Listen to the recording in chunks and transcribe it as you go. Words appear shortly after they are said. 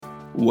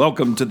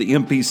Welcome to the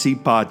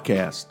MPC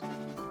Podcast.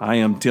 I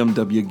am Tim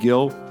W.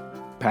 Gill,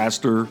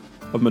 pastor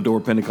of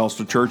Medora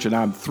Pentecostal Church, and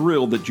I'm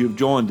thrilled that you've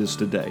joined us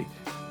today.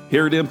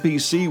 Here at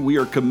MPC, we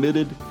are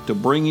committed to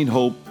bringing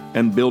hope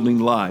and building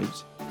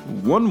lives.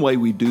 One way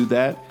we do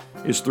that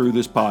is through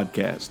this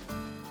podcast.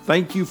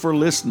 Thank you for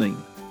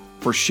listening,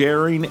 for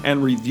sharing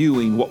and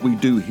reviewing what we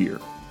do here.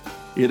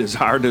 It is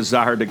our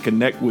desire to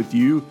connect with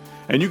you,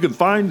 and you can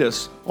find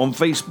us on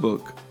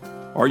Facebook,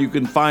 or you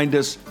can find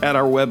us at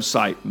our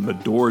website,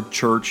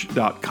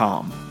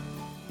 medorachurch.com.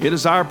 It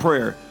is our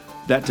prayer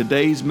that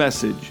today's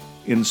message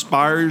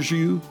inspires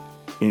you,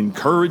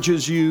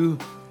 encourages you,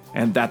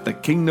 and that the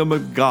kingdom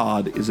of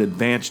God is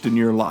advanced in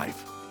your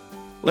life.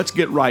 Let's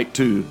get right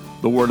to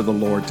the word of the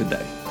Lord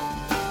today.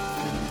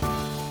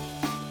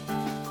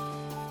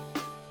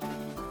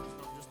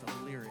 Just a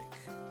lyric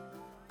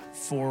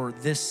for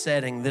this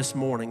setting this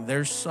morning.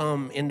 There's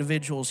some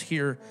individuals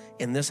here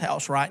in this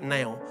house right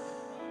now.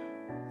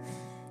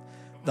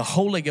 The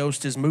Holy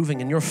Ghost is moving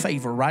in your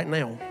favor right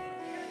now.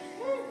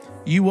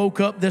 You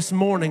woke up this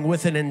morning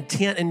with an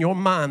intent in your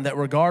mind that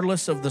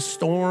regardless of the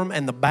storm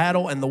and the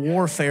battle and the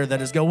warfare that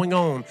is going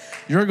on,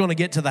 you're going to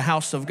get to the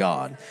house of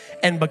God.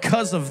 And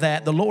because of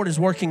that, the Lord is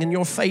working in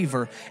your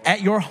favor.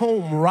 At your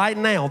home right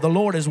now, the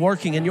Lord is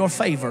working in your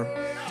favor.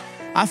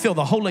 I feel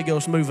the Holy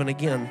Ghost moving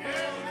again.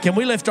 Can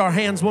we lift our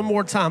hands one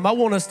more time? I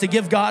want us to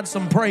give God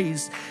some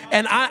praise.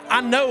 And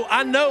I know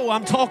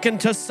I'm talking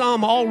to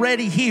some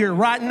already here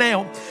right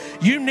now.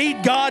 You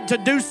need God to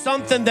do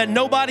something that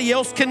nobody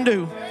else can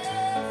do.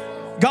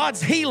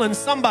 God's healing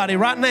somebody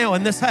right now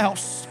in this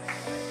house.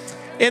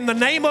 In the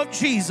name of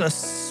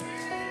Jesus.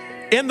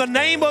 In the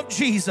name of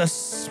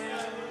Jesus.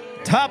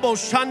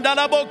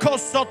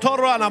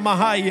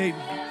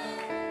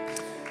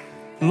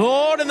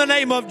 Lord, in the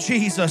name of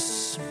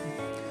Jesus.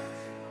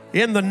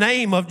 In the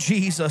name of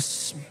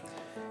Jesus.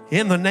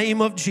 In the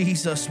name of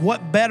Jesus.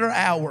 What better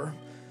hour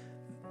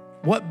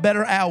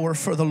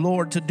for the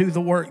Lord to do the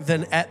work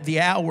than at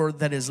the hour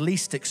that is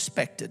least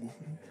expected.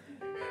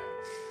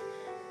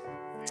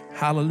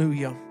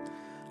 Hallelujah.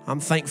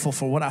 I'm thankful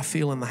for what I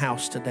feel in the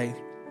house today.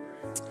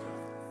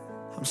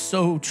 I'm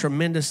so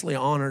tremendously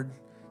honored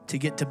to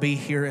get to be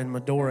here in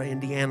Medora,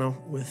 Indiana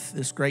with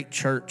this great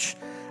church.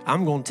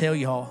 I'm going to tell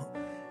y'all,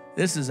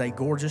 this is a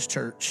gorgeous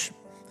church.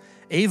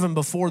 Even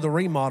before the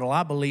remodel,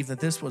 I believe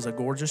that this was a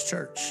gorgeous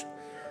church.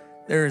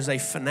 There is a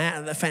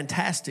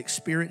fantastic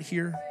spirit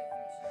here.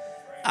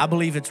 I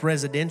believe it's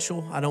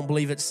residential. I don't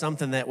believe it's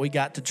something that we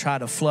got to try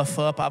to fluff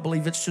up. I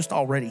believe it's just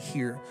already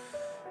here.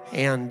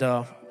 And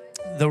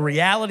the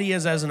reality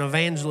is, as an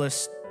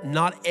evangelist,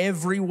 not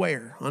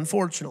everywhere,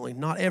 unfortunately,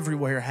 not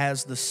everywhere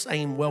has the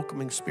same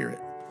welcoming spirit.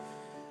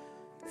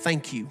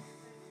 Thank you.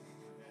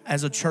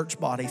 As a church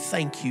body,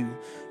 thank you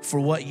for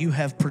what you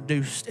have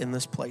produced in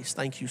this place.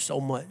 Thank you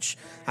so much.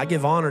 I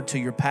give honor to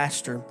your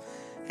pastor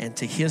and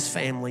to his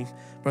family,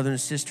 brother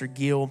and sister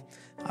Gill.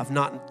 I've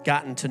not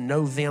gotten to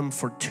know them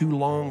for too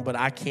long, but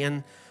I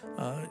can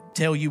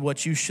tell you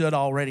what you should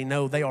already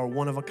know. They are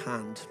one of a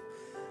kind.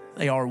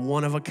 They are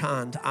one of a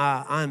kind.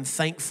 I'm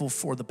thankful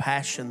for the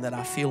passion that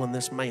I feel in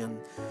this man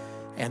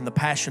and the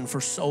passion for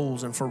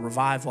souls and for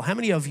revival. How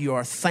many of you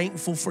are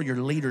thankful for your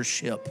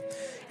leadership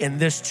in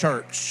this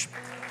church?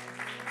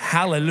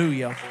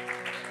 Hallelujah.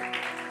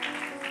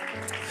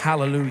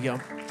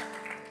 Hallelujah.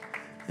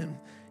 And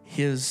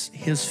his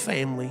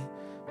family,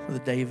 Brother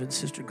David,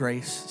 Sister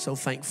Grace, so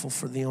thankful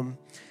for them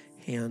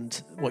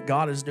and what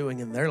God is doing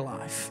in their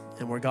life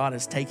and where God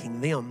is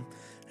taking them.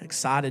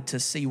 Excited to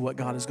see what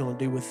God is going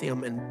to do with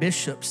them. And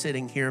Bishop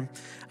sitting here,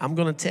 I'm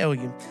going to tell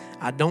you,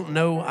 I don't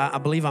know, I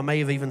believe I may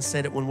have even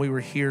said it when we were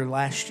here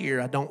last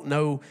year. I don't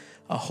know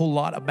a whole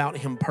lot about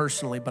him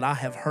personally, but I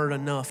have heard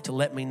enough to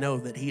let me know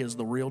that he is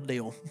the real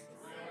deal.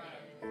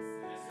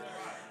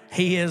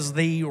 He is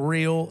the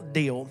real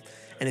deal.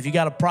 And if you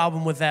got a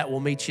problem with that, we'll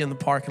meet you in the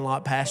parking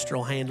lot. Pastor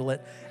will handle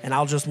it. And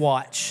I'll just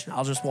watch.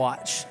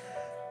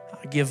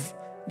 I give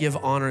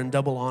honor and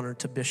double honor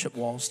to Bishop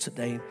Walls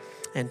today.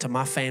 And to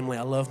my family,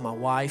 I love my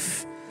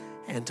wife.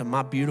 And to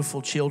my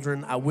beautiful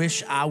children, I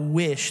wish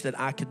that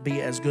I could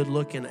be as good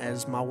looking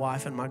as my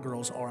wife and my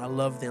girls are. I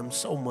love them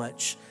so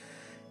much.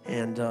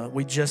 And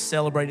we just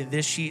celebrated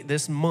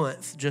this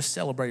month,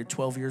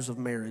 12 years of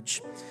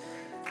marriage.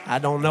 I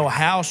don't know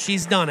how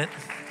she's done it.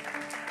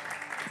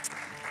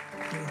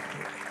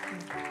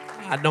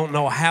 I don't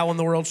know how in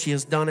the world she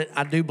has done it.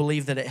 I do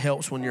believe that it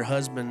helps when your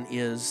husband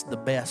is the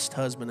best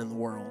husband in the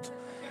world.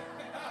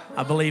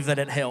 I believe that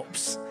it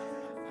helps.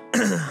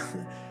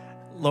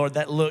 Lord,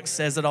 that look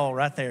says it all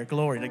right there.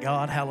 Glory to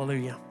God.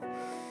 Hallelujah.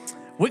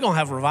 We're going to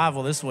have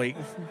revival this week.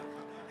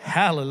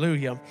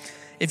 Hallelujah.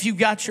 If you've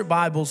got your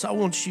Bibles, I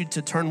want you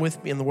to turn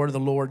with me in the Word of the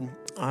Lord.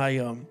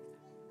 I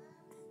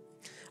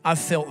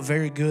felt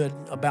very good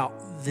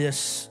about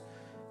this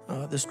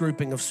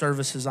grouping of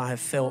services. I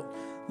have felt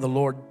the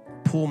Lord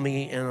pull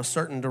me in a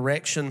certain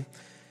direction,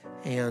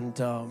 and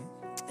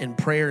in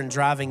prayer and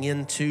driving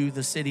into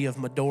the city of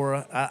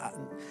Medora,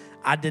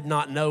 I did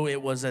not know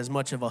it was as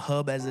much of a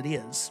hub as it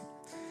is.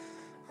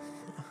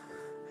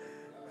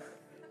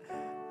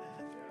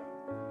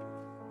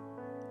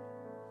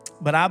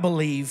 But I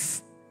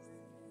believe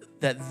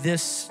that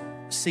this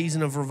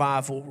season of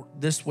revival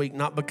this week,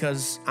 not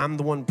because I'm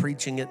the one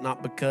preaching it,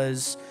 not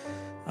because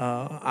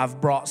I've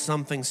brought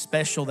something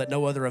special that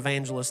no other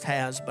evangelist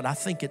has, but I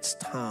think it's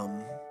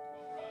time.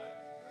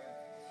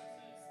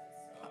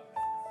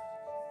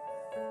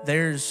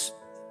 There's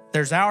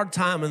our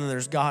time and then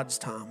there's God's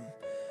time.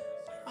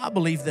 I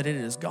believe that it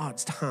is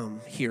God's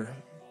time here.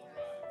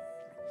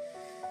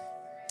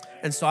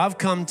 And so I've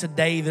come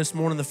today, this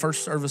morning, the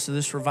first service of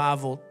this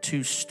revival,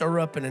 to stir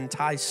up and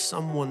entice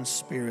someone's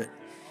spirit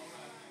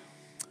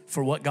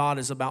for what God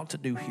is about to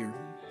do here.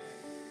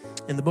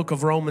 In the book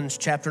of Romans,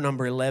 chapter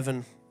number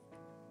 11,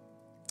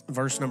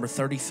 verse number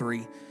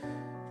 33,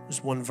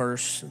 there's one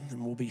verse and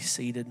then we'll be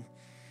seated.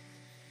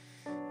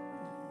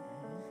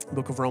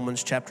 Book of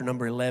Romans, chapter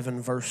number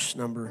 11, verse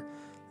number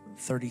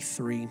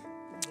 33.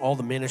 All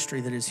the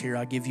ministry that is here,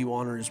 I give you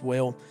honor as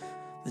well.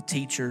 The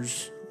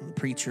teachers, the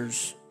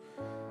preachers,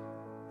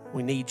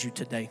 we need you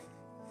today.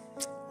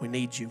 We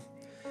need you.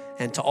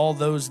 And to all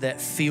those that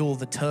feel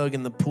the tug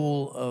and the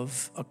pull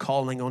of a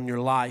calling on your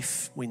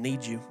life, we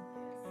need you.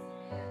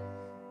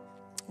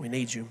 We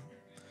need you.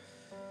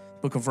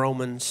 Book of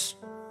Romans,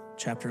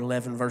 chapter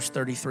 11, verse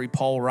 33,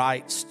 Paul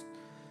writes,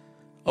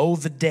 "Oh,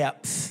 the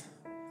depth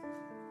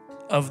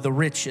of the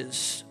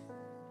riches,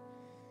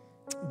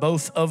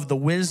 both of the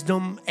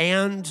wisdom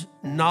and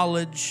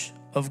knowledge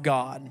of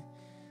God.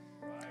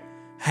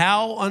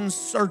 How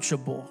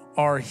unsearchable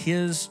are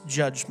his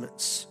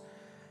judgments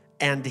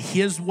and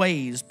his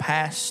ways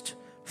past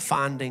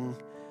finding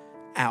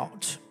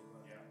out."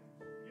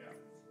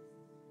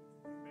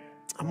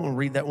 I'm going to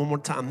read that one more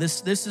time.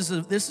 This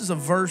is a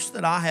verse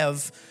that I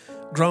have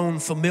grown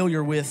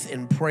familiar with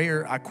in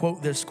prayer. I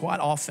quote this quite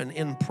often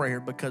in prayer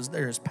because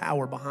there is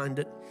power behind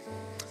it.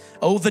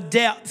 Oh, the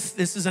depth.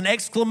 This is an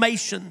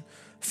exclamation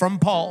from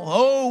Paul.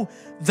 Oh,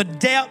 the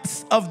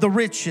depth of the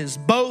riches,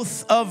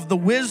 both of the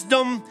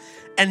wisdom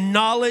and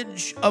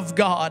knowledge of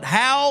God.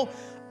 How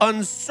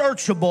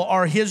unsearchable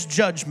are his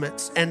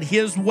judgments and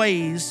his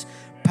ways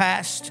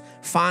past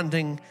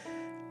finding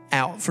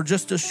out. For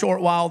just a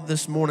short while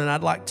this morning,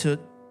 I'd like to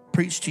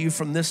preach to you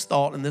from this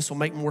thought, and this will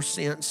make more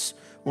sense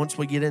once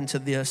we get into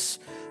this.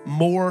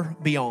 More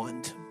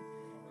beyond.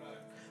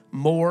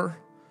 More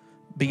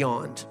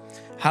beyond.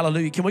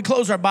 Hallelujah. Can we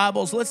close our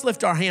Bibles? Let's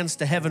lift our hands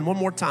to heaven one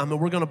more time, and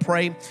we're going to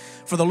pray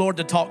for the Lord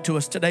to talk to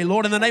us today.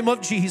 Lord, in the name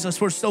of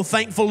Jesus, we're so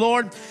thankful,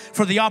 Lord,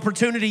 for the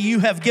opportunity you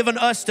have given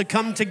us to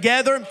come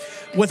together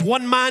with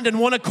one mind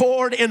and one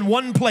accord in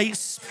one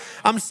place.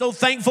 I'm so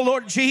thankful,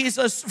 Lord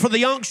Jesus, for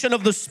the unction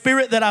of the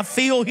Spirit that I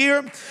feel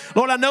here.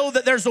 Lord, I know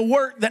that there's a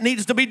work that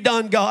needs to be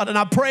done, God, and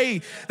I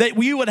pray that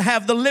you would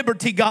have the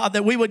liberty, God,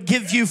 that we would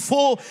give you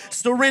full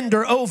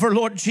surrender over,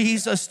 Lord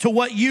Jesus, to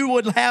what you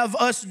would have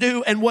us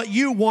do and what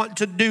you want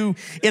to do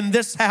in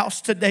this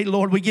house today,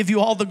 Lord. We give you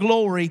all the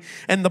glory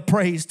and the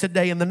praise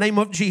today in the name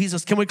of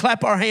Jesus. Can we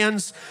clap our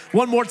hands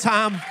one more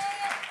time?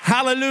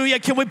 Hallelujah.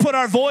 Can we put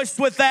our voice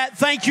with that?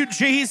 Thank you,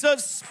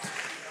 Jesus.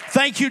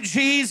 Thank you,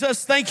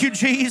 Jesus. Thank you,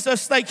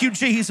 Jesus. Thank you,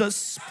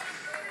 Jesus.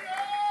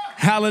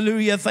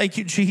 Hallelujah. Thank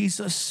you,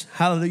 Jesus.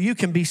 Hallelujah. You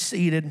can be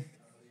seated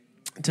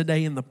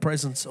today in the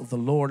presence of the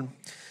Lord.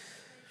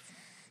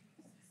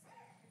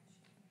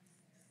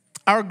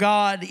 Our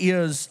God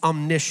is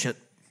omniscient.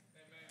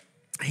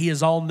 He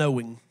is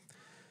all-knowing.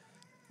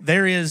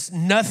 There is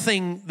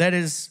nothing that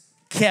is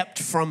kept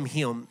from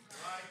him.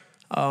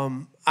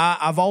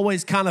 I've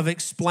always kind of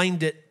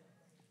explained it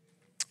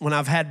when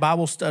I've had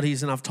Bible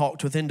studies and I've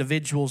talked with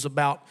individuals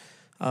about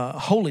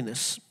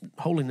holiness,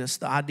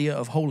 the idea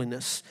of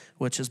holiness,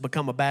 which has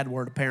become a bad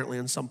word apparently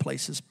in some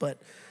places.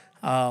 But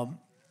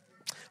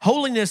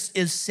holiness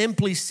is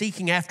simply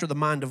seeking after the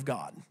mind of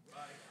God.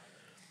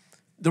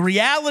 The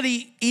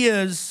reality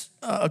is,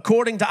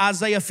 according to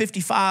Isaiah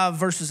 55,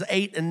 verses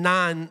 8 and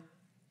 9,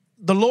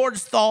 the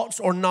Lord's thoughts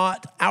are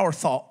not our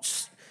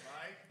thoughts.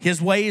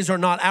 His ways are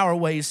not our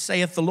ways,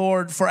 saith the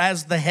Lord. For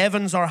as the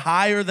heavens are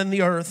higher than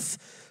the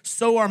earth,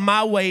 so are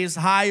my ways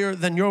higher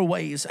than your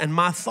ways, and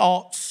my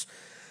thoughts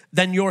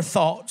than your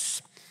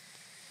thoughts.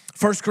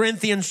 1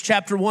 Corinthians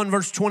chapter 1,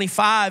 verse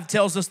 25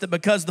 tells us that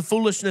because the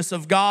foolishness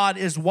of God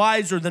is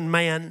wiser than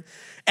man,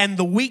 and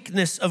the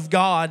weakness of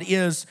God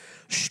is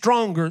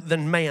stronger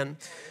than man.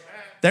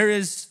 There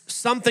is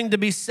something to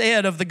be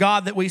said of the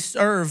God that we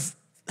serve,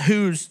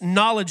 whose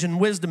knowledge and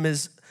wisdom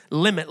is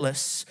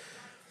limitless.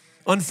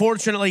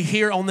 Unfortunately,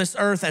 here on this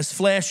earth, as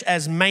flesh,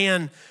 as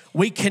man,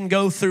 we can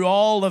go through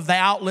all of the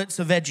outlets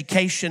of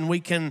education.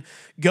 We can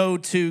go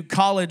to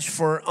college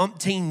for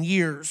umpteen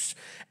years,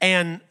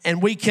 and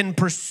we can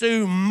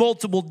pursue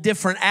multiple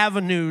different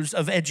avenues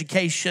of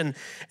education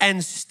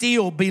and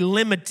still be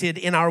limited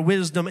in our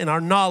wisdom and our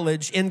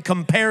knowledge in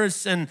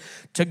comparison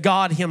to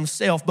God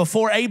himself.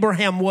 Before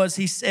Abraham was,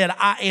 he said,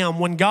 I am.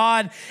 When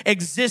God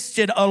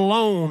existed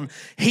alone,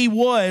 he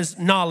was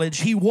knowledge.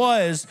 He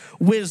was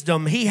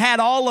wisdom. He had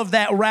all of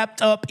that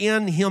wrapped up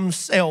in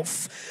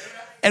himself.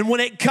 And when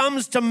it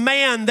comes to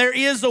man, there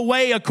is a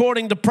way,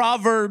 according to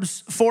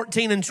Proverbs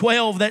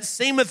 14:12, that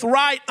seemeth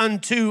right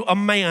unto a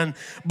man,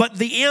 but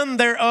the end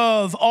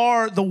thereof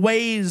are the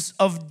ways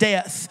of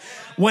death.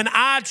 When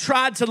I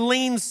tried to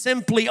lean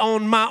simply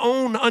on my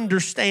own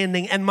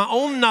understanding and my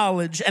own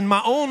knowledge and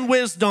my own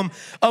wisdom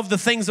of the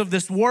things of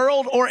this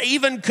world, or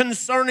even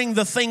concerning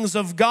the things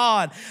of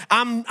God,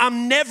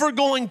 I'm never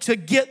going to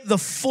get the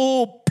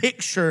full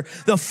picture,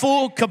 the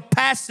full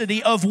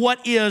capacity of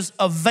what is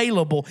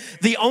available.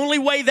 The only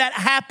way that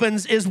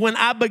happens is when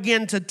I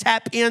begin to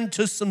tap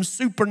into some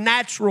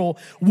supernatural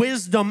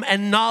wisdom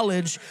and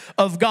knowledge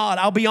of God.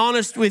 I'll be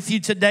honest with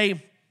you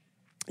today.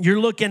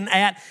 You're looking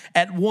at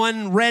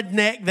one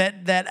redneck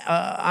that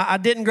I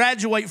didn't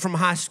graduate from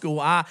high school.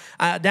 I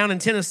down in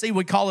Tennessee,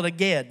 we call it a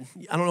GED.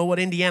 I don't know what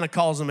Indiana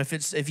calls them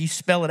if you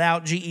spell it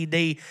out,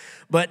 GED.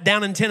 But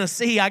down in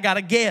Tennessee, I got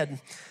a GED.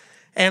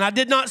 And I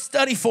did not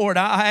study for it.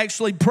 I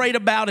actually prayed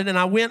about it, and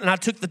I went and I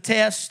took the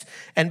test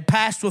and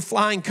passed with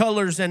flying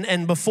colors.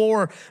 And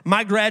before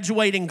my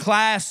graduating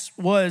class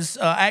was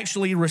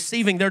actually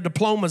receiving their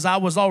diplomas, I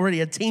was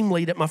already a team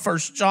lead at my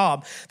first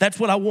job.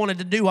 That's what I wanted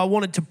to do. I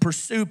wanted to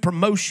pursue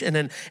promotion,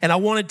 and I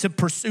wanted to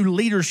pursue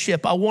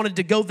leadership. I wanted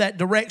to go that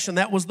direction.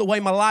 That was the way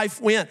my life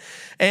went.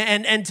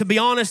 And to be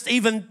honest,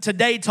 even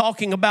today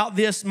talking about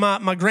this,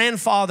 my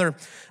grandfather,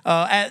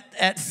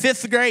 at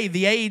fifth grade,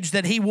 the age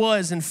that he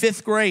was in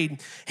fifth grade,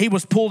 he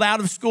was pulled out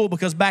of school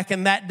because back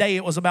in that day,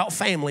 it was about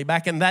family.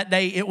 Back in that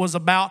day, it was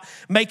about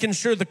making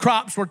sure the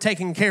crops were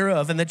taken care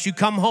of, and that you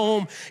come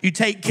home, you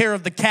take care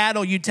of the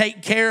cattle, you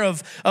take care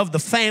of the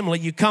family.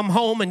 You come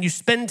home and you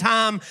spend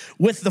time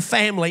with the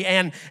family.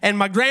 And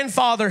my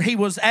grandfather,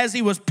 as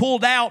he was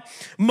pulled out,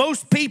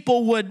 most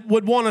people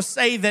would want to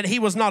say that he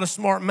was not a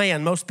smart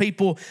man. Most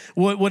people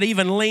would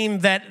even lean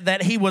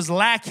that he was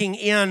lacking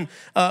in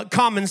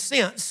common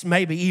sense,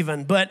 maybe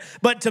even. But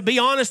to be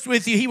honest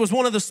with you, he was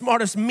one of the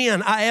smartest men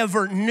I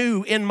ever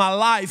knew in my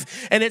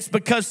life. And it's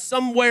because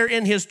somewhere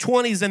in his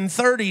 20s and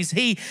 30s,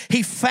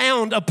 he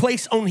found a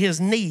place on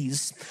his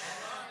knees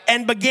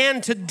and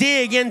began to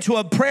dig into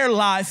a prayer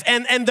life.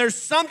 And there's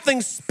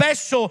something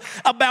special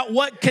about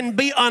what can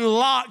be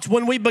unlocked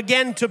when we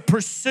begin to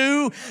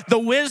pursue the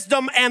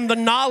wisdom and the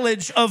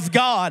knowledge of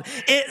God.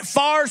 It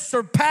far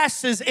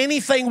surpasses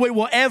anything we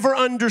will ever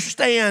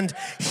understand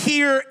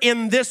here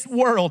in this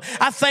world.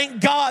 I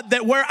thank God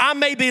that where I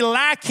may be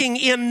lacking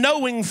in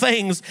knowing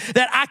things,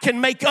 that I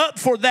can make up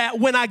for that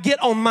when I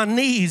get on my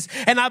knees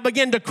and I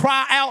begin to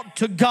cry out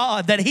to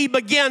God, that He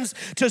begins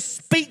to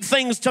speak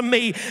things to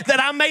me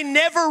that I may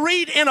never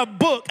read in a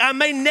book, I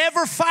may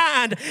never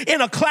find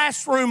in a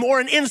classroom or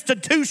an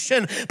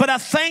institution, but I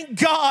thank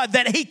God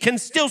that He can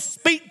still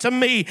speak to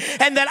me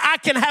and that I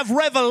can have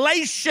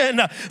revelation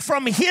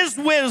from His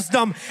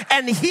wisdom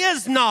and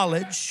His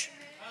knowledge.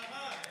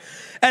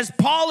 As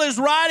Paul is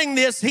writing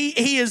this,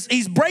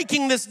 he's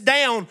breaking this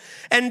down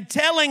and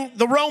telling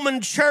the Roman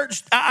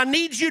church, I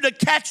need you to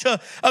catch a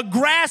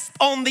grasp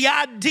on the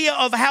idea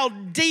of how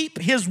deep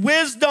His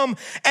wisdom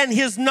and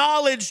His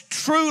knowledge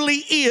truly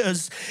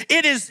is.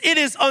 It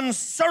is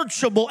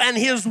unsearchable, and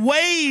His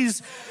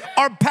ways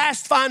are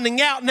past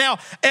finding out. Now,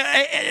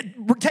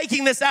 we're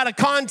taking this out of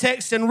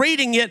context and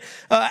reading it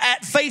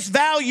at face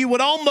value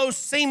would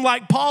almost seem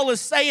like Paul is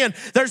saying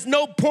there's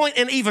no point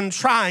in even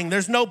trying.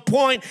 There's no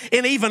point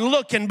in even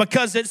looking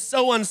because it's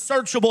so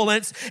unsearchable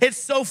and it's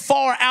so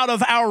far out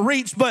of our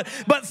reach. But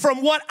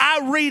from what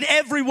I read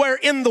everywhere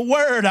in the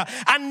Word,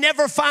 I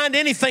never find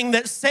anything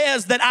that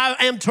says that I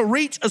am to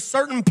reach a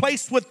certain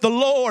place with the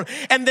Lord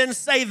and then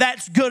say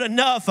that's good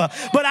enough.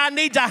 But I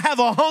need to have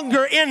a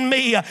hunger in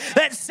me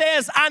that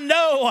says I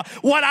know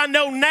what I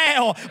know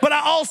now, but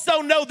I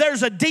also know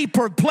there's a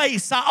deeper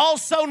place. I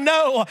also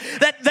know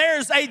that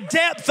there's a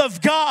depth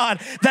of God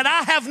that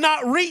I have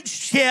not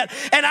reached yet,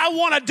 and I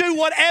want to do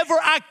whatever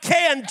I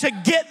can to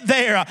get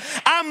there.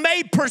 I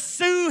may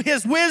pursue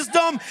His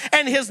wisdom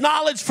and His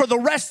knowledge for the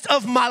rest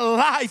of my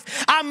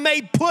life. I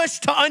may push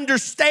to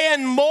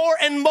understand more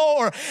and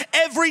more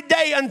every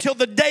day until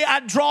the day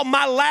I draw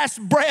my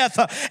last breath,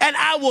 and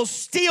I will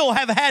still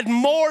have had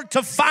more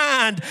to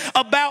find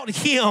about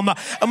Him.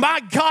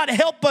 My God,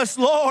 help us,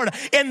 Lord,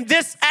 in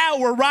this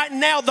hour right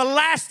now, the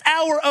last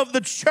hour of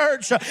the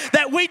church,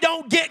 that we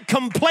don't get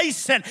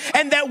complacent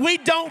and that we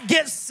don't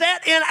get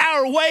set in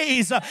our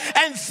ways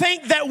and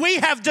think that we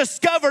have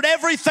discovered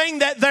everything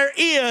that there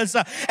is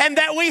and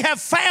that we have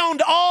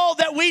found all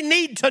that we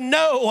need to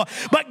know.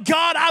 But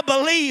God, I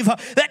believe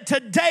that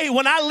today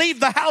when I leave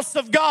the house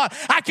of God,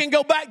 I can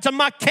go back to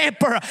my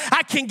camper.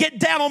 I can get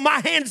down on my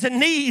hands and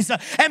knees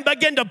and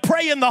begin to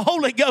pray in the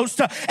Holy Ghost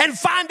and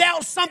find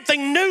out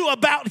something new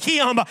about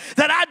Him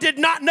that I did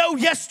not know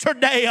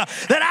yesterday,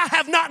 that I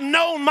have not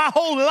known my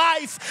whole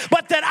life,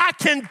 but that I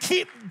can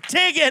keep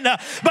digging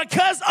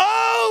because,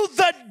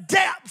 the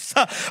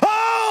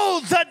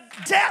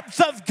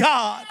depth of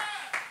God.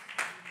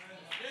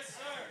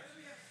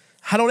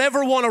 I don't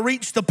ever want to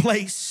reach the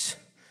place.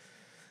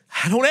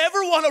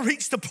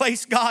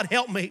 God,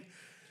 help me,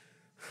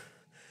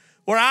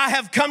 where I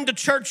have come to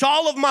church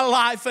all of my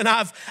life and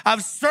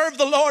I've served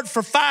the Lord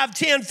for 5,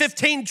 10,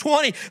 15,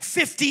 20,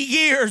 50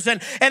 years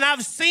and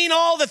I've seen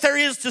all that there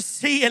is to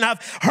see and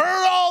I've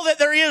heard all that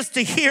there is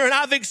to hear and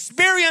I've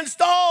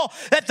experienced all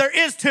that there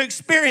is to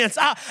experience.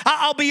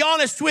 I'll be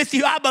honest with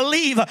you, I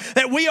believe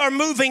that we are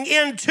moving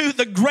into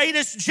the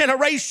greatest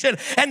generation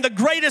and the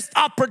greatest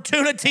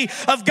opportunity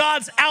of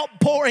God's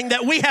outpouring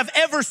that we have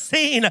ever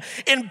seen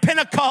in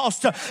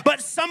Pentecost.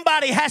 But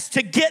somebody has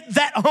to get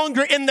that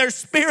hunger in their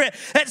spirit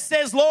that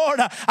says, Lord,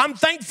 I'm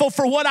thankful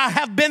for what I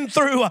have been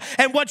through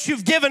and what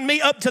you've given me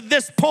up to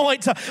this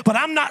point, but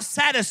I'm not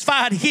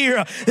satisfied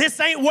here. This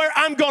ain't where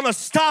I'm going to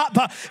stop.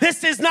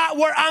 This is not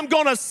where I'm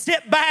going to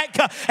sit back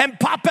and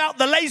pop out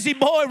the lazy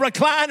boy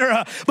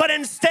recliner, but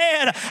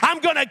instead I'm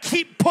going to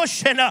keep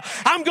pushing.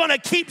 I'm going to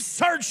keep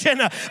searching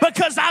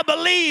because I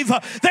believe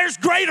there's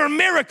greater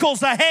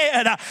miracles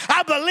ahead.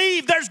 I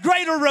believe there's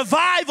greater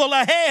revival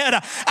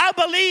ahead. I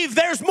believe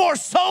there's more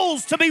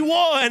souls to be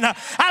won.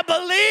 I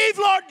believe,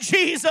 Lord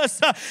Jesus,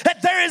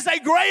 that there is a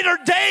greater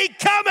day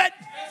coming.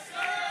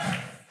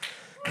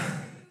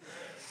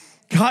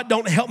 God,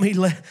 don't help me.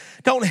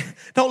 Don't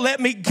let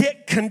me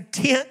get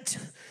content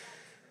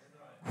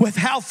with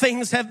how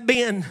things have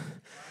been.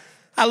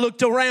 I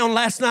looked around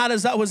last night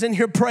as I was in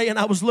here praying.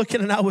 I was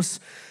looking and I was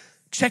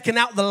checking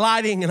out the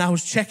lighting and I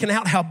was checking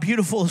out how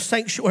beautiful the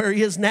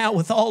sanctuary is now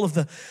with all of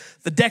the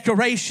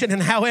decoration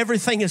and how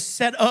everything is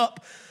set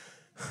up.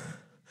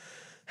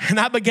 And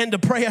I began to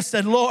pray. I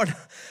said, Lord,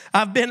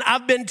 I've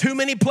been too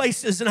many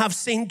places and I've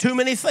seen too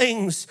many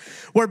things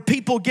where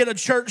people get a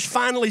church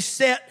finally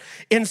set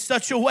in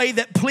such a way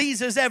that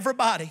pleases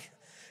everybody.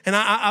 And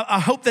I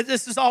hope that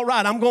this is all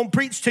right. I'm going to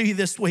preach to you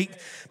this week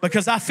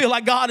because I feel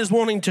like God is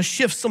wanting to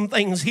shift some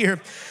things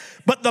here.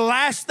 But the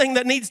last thing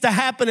that needs to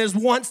happen is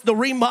once the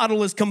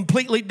remodel is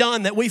completely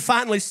done, that we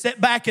finally sit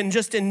back and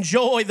just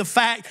enjoy the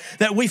fact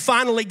that we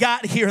finally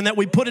got here and that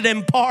we put it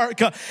in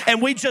park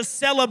and we just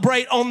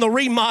celebrate on the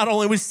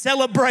remodel and we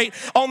celebrate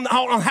on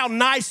how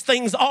nice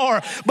things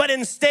are. But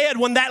instead,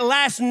 when that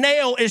last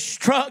nail is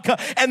struck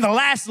and the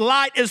last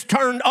light is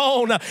turned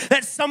on,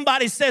 that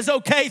somebody says,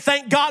 okay,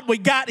 thank God we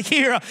got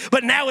here,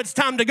 but now it's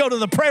time to go to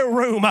the prayer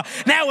room.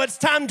 Now it's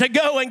time to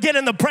go and get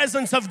in the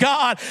presence of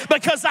God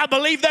because I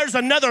believe there's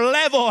another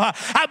level.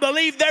 I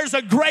believe there's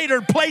a greater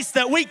place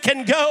that we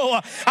can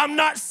go. I'm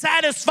not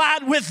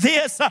satisfied with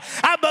this.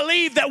 I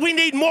believe that we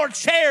need more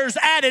chairs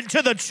added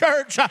to the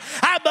church.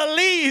 I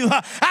believe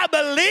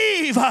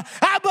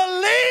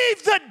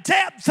the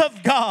depth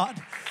of God.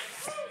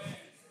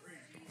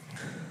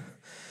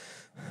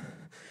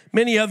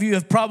 Many of you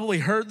have probably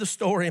heard the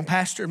story, and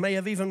Pastor may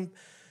have even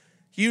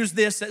used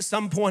this at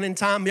some point in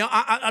time.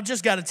 I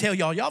just got to tell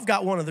y'all have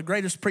got one of the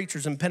greatest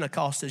preachers in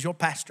Pentecost as your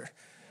pastor.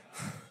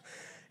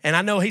 And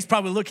I know he's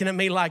probably looking at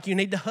me like, you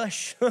need to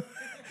hush.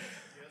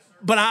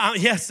 But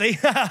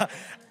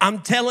I'm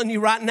telling you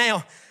right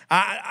now,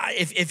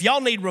 if y'all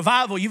need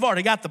revival, you've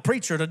already got the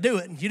preacher to do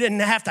it. You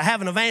didn't have to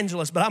have an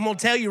evangelist, but I'm going to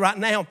tell you right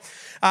now,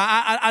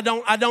 I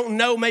don't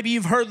know, maybe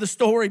you've heard the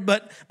story,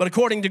 but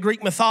according to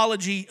Greek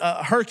mythology,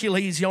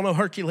 Hercules, y'all know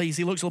Hercules,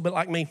 he looks a little bit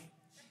like me.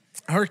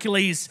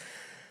 Hercules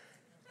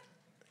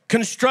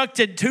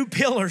constructed two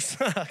pillars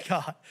at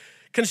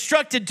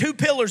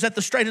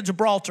the Strait of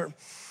Gibraltar.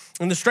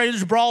 And the Strait of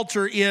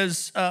Gibraltar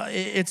is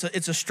it's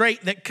a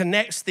strait that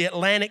connects the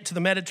Atlantic to the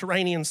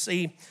Mediterranean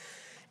Sea,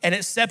 and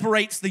it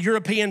separates the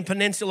European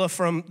peninsula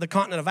from the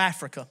continent of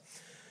Africa.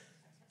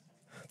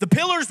 The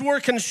pillars were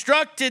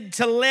constructed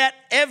to let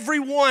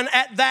everyone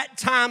at that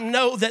time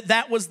know that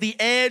that was the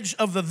edge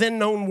of the then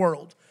known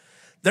world.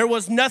 There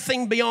was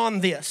nothing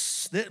beyond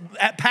this.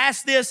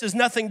 Past this is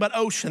nothing but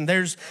ocean.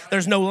 There's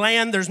no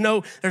land. There's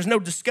no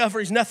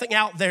discoveries. Nothing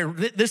out there.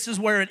 This is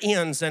where it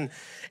ends.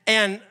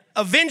 And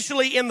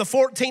eventually, in the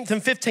 14th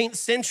and 15th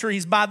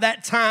centuries, by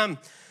that time,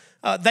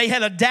 they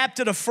had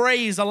adapted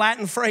a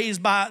Latin phrase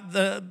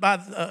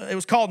it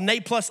was called ne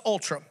plus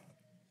ultra.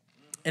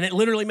 And it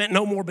literally meant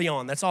no more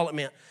beyond. That's all it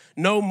meant.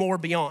 No more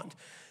beyond.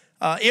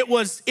 It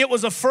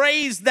was a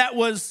phrase that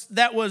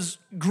was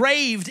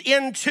graved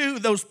into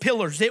those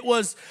pillars. It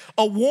was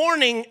a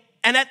warning,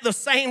 and at the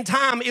same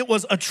time, it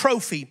was a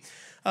trophy.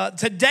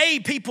 Today,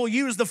 people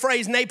use the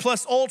phrase ne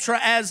plus ultra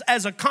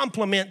as a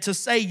compliment to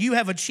say you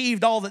have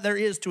achieved all that there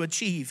is to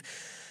achieve.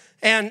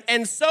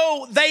 And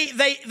so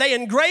they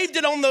engraved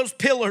it on those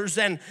pillars.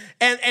 And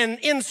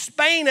in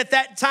Spain at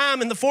that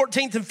time, in the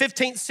 14th and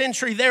 15th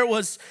century, there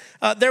was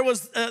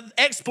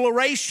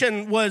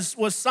exploration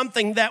was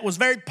something that was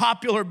very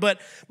popular, but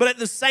at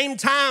the same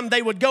time,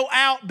 they would go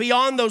out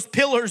beyond those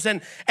pillars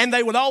and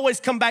they would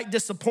always come back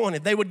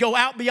disappointed. They would go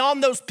out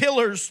beyond those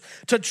pillars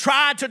to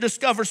try to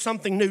discover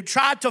something new,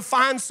 try to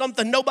find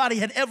something nobody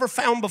had ever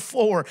found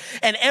before.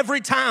 And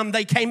every time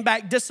they came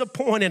back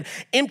disappointed,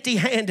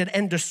 empty-handed,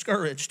 and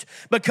discouraged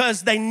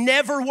because they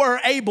never were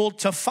able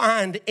to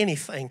find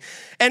anything.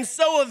 And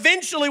so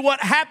eventually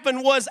what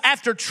happened was,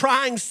 after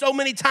trying so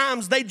many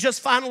times, they just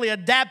finally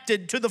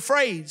adapted to the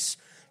phrase,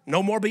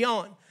 no more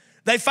beyond.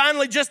 They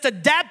finally just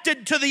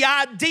adapted to the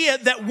idea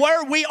that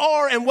where we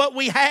are and what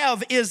we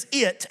have is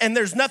it, and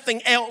there's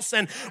nothing else.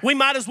 And we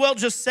might as well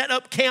just set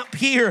up camp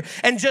here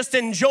and just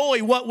enjoy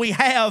what we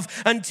have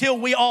until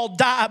we all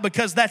die,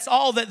 because that's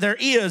all that there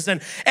is.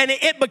 And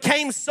it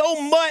became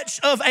so much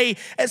of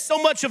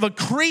a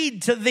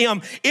creed to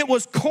them. It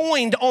was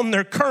coined on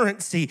their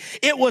currency.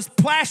 It was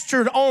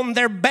plastered on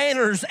their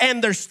banners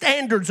and their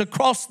standards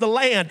across the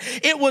land.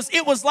 It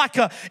was like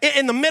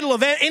in the middle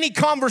of any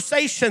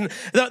conversation,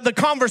 the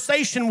conversation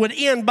would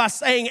end by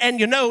saying, and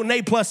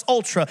ne plus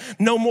ultra,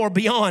 no more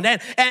beyond.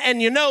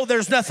 And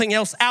there's nothing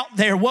else out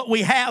there. What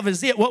we have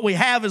is it. What we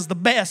have is the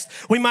best.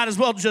 We might as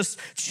well just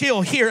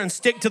chill here and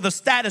stick to the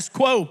status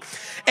quo.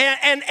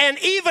 And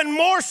even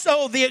more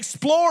so, the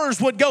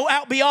explorers would go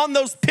out beyond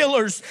those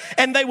pillars,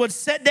 and they would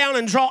sit down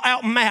and draw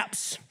out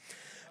maps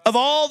of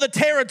all the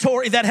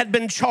territory that had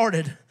been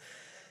charted.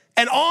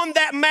 And on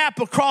that map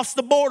across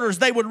the borders,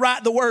 they would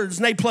write the words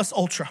ne plus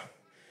ultra.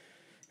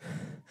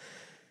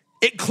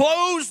 It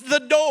closed the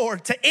door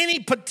to any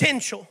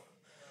potential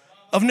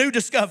of new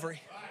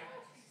discovery.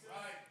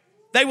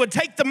 They would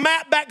take the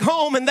map back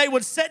home and they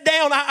would sit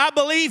down. I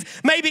believe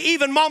maybe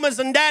even mamas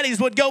and daddies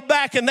would go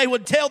back and they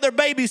would tell their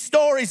babies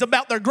stories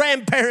about their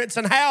grandparents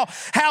and how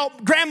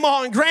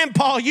grandma and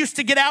grandpa used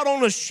to get out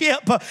on a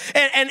ship.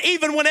 And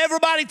even when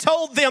everybody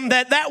told them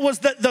that was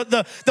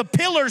the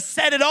pillars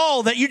said it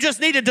all, that you just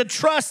needed to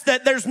trust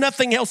that there's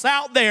nothing else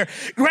out there.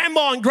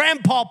 Grandma and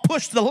grandpa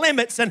pushed the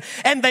limits and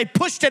they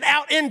pushed it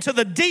out into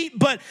the deep,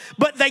 but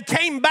they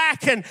came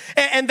back and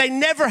they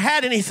never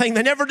had anything.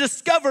 They never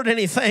discovered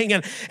anything.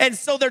 And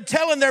so they're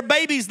telling their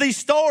babies these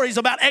stories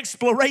about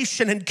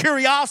exploration and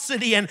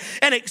curiosity and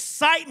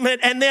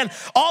excitement. And then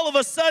all of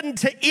a sudden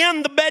to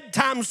end the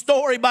bedtime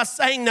story by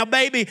saying, now,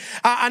 baby,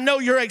 I know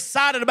you're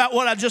excited about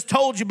what I just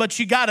told you, but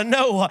you got to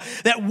know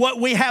that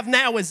what we have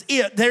now is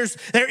it.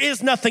 There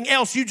is nothing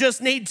else. You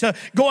just need to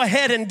go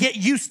ahead and get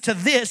used to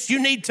this.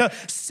 You need to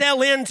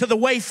sell into the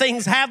way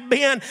things have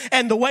been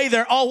and the way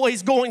they're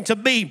always going to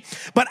be.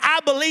 But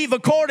I believe,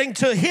 according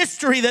to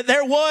history, that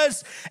there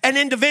was an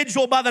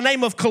individual by the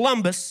name of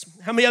Columbus.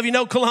 How many of you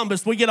know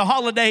Columbus? We get a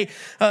holiday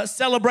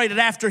celebrated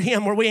after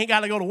him where we ain't got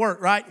to go to work,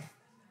 right?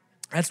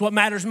 That's what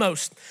matters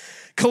most.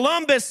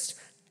 Columbus,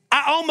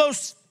 I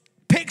almost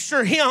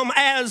picture him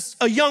as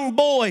a young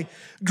boy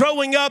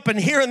growing up and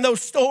hearing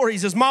those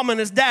stories, his mom and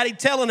his daddy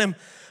telling him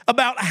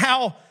about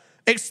how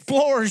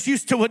explorers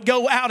used to would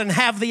go out and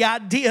have the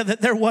idea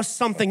that there was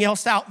something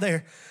else out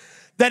there.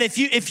 That if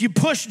you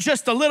push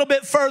just a little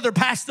bit further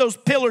past those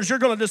pillars, you're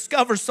going to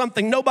discover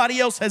something nobody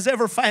else has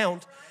ever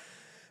found.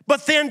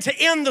 But then to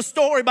end the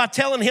story by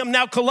telling him,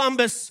 now,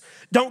 Columbus,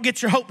 don't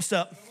get your hopes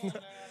up.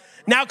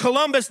 Now,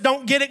 Columbus,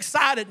 don't get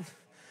excited.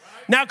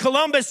 Now,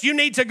 Columbus, you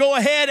need to go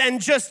ahead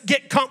and just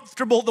get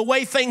comfortable the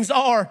way things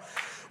are.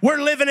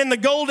 We're living in the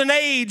golden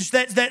age,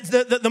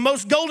 the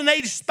most golden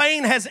age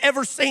Spain has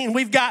ever seen.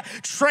 We've got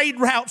trade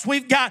routes.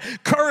 We've got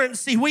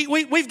currency.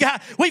 We've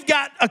got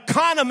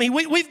economy.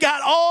 We've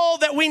got all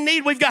that we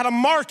need. We've got a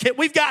market.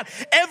 We've got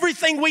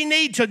everything we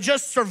need to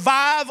just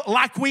survive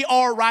like we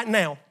are right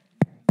now.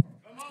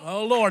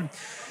 Oh, Lord.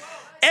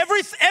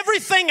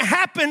 Everything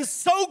happens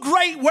so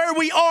great where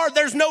we are,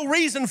 there's no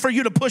reason for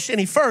you to push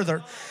any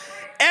further.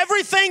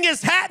 Everything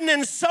is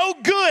happening so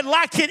good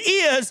like it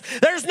is,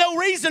 there's no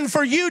reason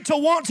for you to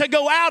want to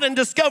go out and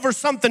discover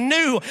something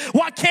new.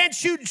 Why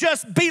can't you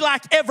just be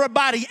like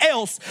everybody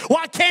else?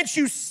 Why can't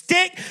you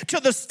stick to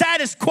the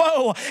status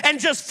quo and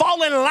just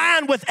fall in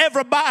line with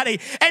everybody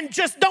and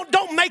just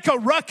don't make a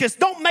ruckus,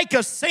 don't make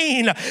a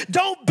scene,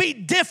 don't be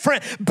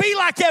different, be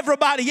like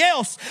everybody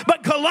else.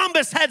 But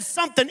Columbus had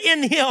something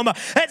in him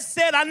that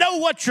said, I know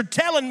what you're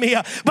telling me,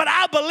 but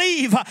I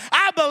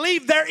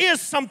believe there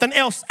is something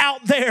else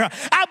out there.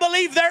 I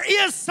believe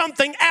there is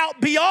something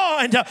out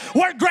beyond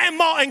where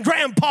grandma and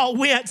grandpa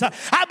went.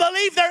 I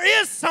believe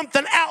there is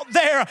something out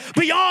there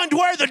beyond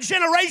where the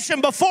generation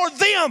before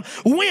them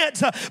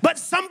went. But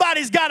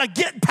somebody's got to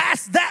get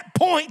past that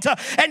point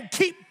and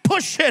keep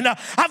pushing.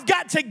 I've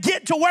got to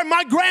get to where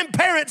my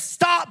grandparents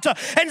stopped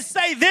and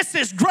say, this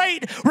is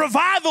great.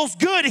 Revival's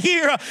good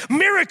here.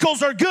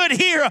 Miracles are good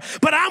here.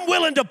 But I'm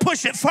willing to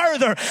push it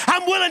further.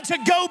 I'm willing to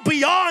go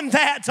beyond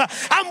that.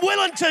 I'm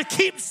willing to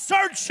keep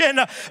searching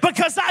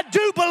because I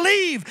do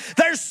believe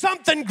there's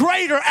something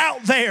greater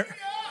out there.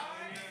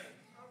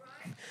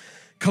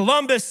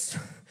 Columbus,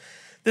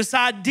 this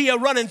idea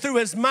running through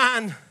his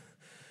mind,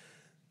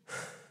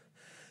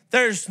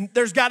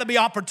 there's got to be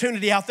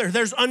opportunity out there.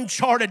 There's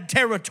uncharted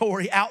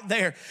territory out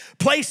there.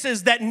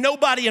 Places that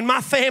nobody in my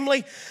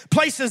family,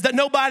 places that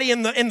nobody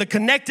in the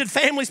connected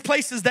families,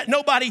 places that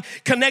nobody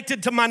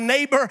connected to my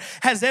neighbor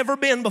has ever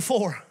been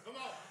before.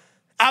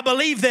 I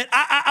believe that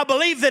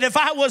if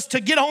I was to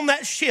get on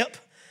that ship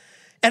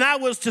and I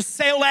was to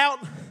sail out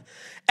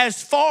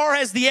as far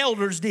as the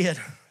elders did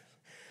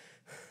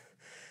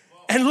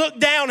and look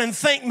down and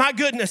think, my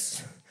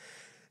goodness,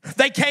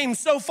 they came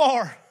so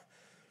far.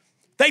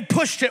 They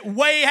pushed it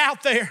way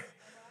out there.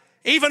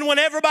 Even when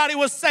everybody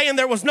was saying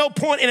there was no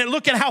point in it,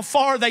 look at how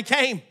far they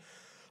came.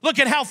 Look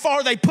at how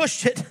far they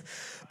pushed it.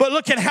 But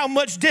look at how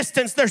much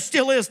distance there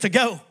still is to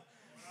go.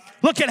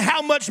 Look at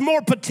how much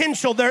more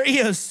potential there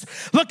is.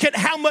 Look at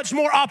how much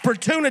more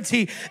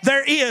opportunity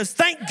there is.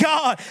 Thank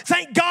God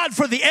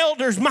for the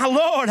elders, my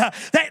Lord,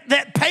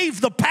 that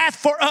paved the path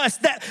for us,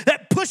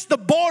 that pushed the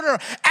border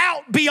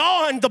out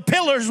beyond the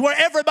pillars where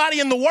everybody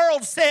in the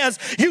world says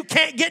you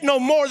can't get no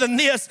more than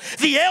this.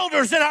 The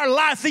elders in our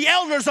life, the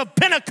elders of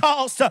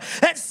Pentecost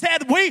that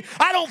said,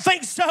 I don't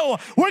think so.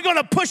 We're going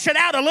to push it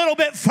out a little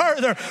bit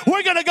further.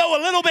 We're going to go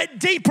a little bit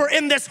deeper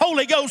in this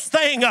Holy Ghost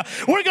thing.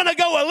 We're going to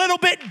go a little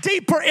bit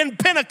deeper in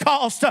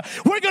Pentecost.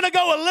 We're going to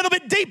go a little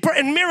bit deeper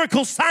in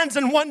miracles, signs,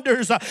 and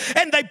wonders.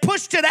 And they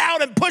pushed it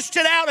out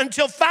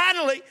until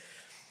finally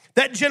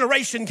that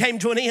generation came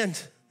to an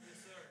end.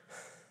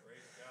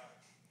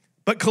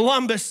 But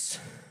Columbus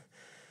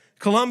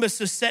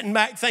is sitting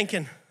back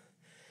thinking,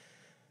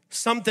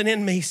 something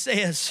in me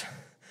says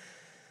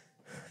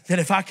that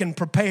if I can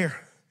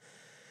prepare,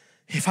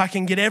 if I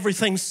can get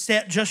everything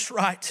set just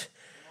right,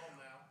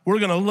 we're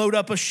going to load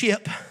up a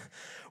ship.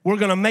 We're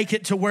going to make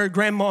it to where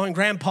Grandma and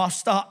Grandpa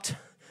stopped.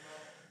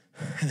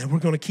 And then we're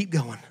going to keep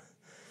going.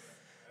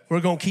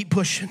 We're going to keep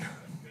pushing.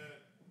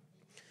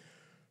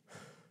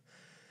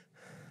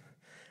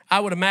 I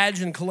would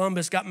imagine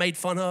Columbus got made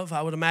fun of.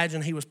 I would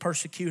imagine he was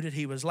persecuted.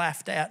 He was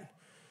laughed at.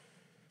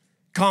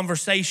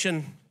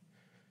 Conversation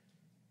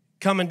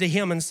coming to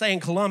him and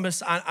saying,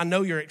 Columbus, I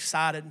know you're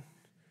excited.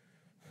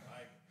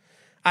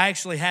 I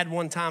actually had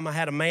one time, I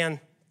had a man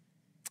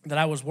that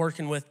I was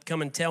working with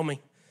come and tell me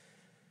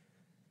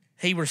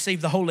he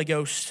received the Holy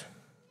Ghost,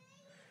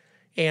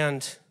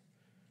 and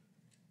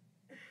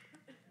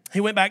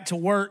he went back to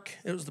work.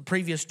 It was the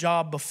previous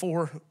job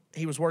before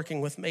he was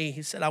working with me.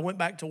 He said, I went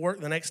back to work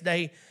the next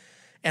day,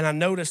 and I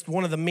noticed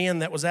one of the men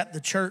that was at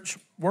the church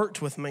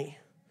worked with me.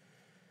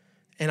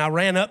 And I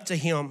ran up to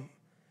him,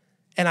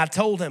 and I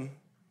told him,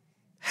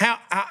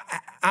 I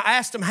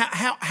asked him,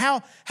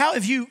 how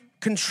have you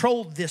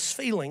controlled this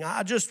feeling?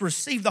 I just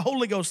received the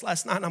Holy Ghost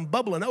last night and I'm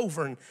bubbling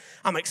over and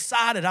I'm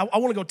excited. I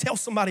want to go tell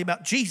somebody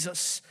about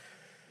Jesus.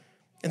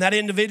 And that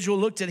individual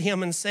looked at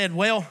him and said,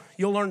 well,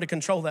 you'll learn to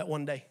control that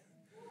one day.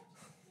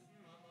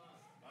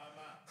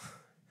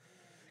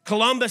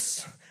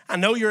 Columbus, I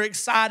know you're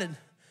excited.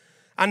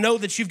 I know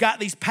that you've got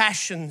these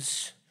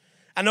passions.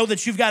 I know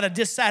that you've got a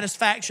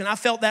dissatisfaction. I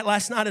felt that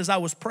last night as I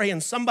was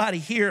praying. Somebody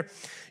here,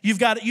 you've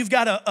got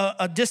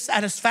a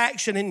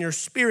dissatisfaction in your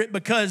spirit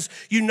because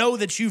you know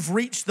that you've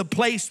reached the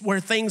place where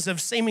things have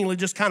seemingly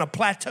just kind of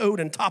plateaued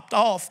and topped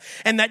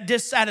off. And that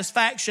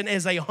dissatisfaction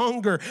is a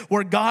hunger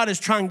where God is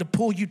trying to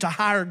pull you to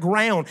higher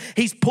ground.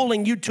 He's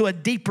pulling you to a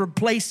deeper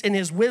place in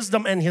His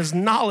wisdom and His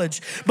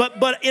knowledge.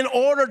 But in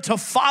order to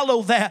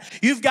follow that,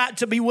 you've got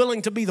to be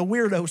willing to be the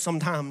weirdo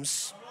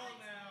sometimes.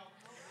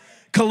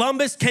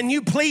 Columbus, can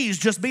you please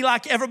just be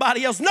like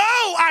everybody else? No,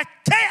 I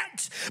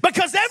can't,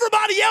 because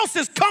everybody else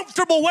is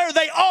comfortable where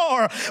they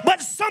are, but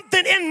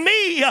something in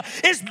me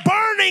is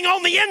burning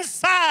on the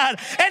inside,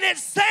 and it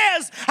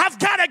says, I've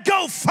got to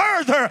go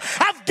further.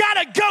 I've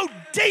got to go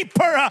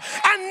deeper.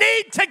 I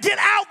need to get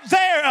out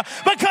there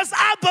because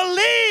I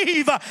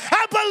believe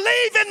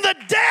in the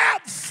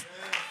depth.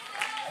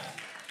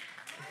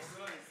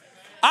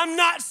 I'm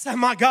not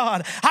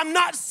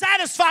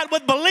satisfied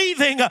with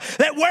believing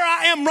that where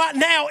I am right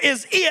now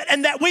is it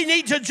and that we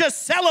need to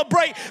just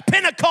celebrate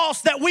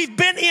Pentecost that we've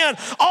been in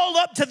all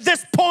up to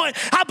this point.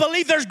 I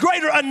believe there's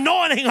greater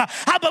anointing.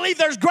 I believe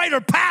there's greater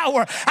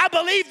power. I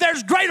believe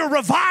there's greater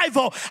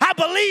revival. I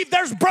believe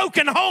there's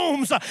broken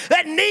homes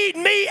that need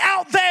me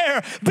out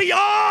there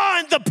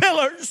beyond the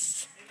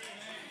pillars.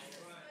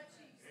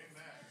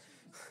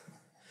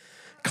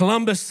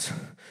 Columbus,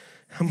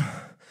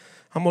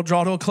 I'm going to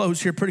draw to a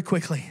close here pretty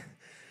quickly.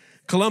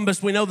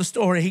 Columbus, we know the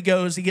story. He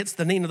gets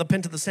the Nina, the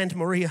Pinta, the Santa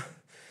Maria,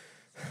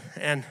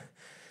 and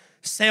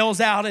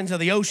sails out into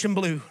the ocean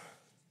blue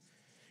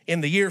in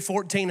the year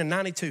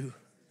 1492.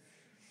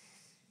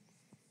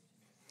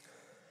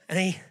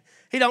 And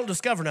he don't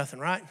discover nothing,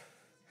 right?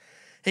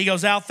 He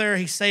goes out there,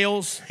 he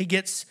sails, he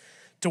gets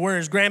to where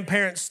his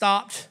grandparents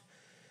stopped.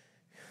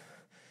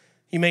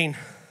 You mean,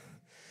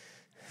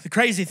 the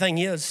crazy thing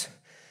is,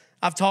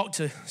 I've talked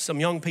to some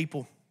young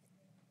people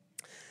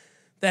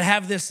that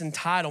have this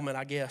entitlement,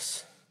 I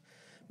guess,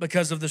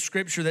 because of the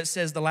scripture that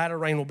says the latter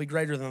rain will be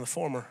greater than the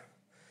former.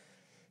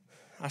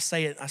 I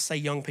say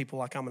young people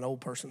like I'm an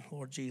old person.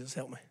 Lord Jesus,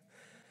 help me.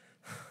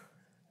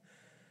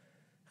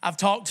 I've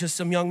talked to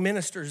some young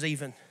ministers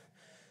even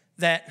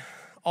that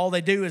all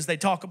they do is they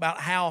talk about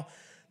how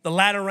the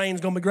latter rain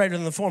is going to be greater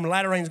than the former. The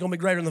latter rain is going to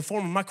be greater than the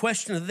former. My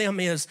question to them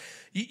is,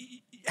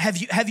 have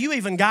you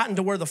even gotten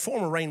to where the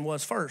former rain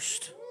was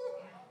first?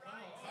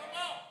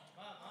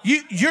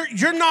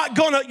 You're not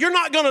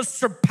gonna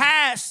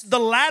surpass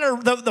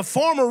the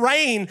former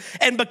rain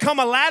and become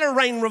a latter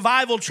rain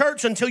revival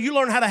church until you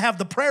learn how to have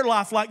the prayer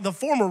life like the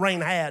former rain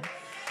had.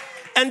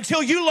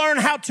 Until you learn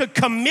how to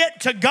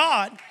commit to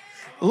God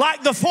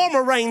like the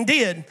former rain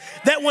did.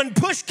 That when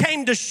push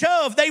came to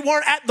shove, they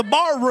weren't at the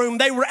bar room,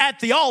 they were at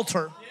the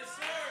altar.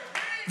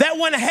 That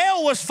when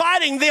hell was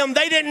fighting them,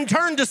 they didn't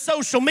turn to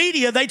social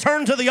media, they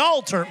turned to the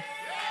altar.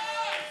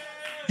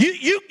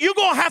 You're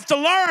going to have to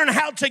learn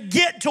how to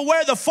get to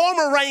where the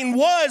former rain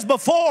was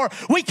before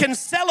we can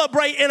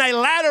celebrate in a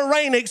latter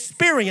rain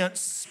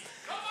experience.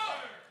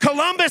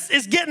 Columbus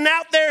is getting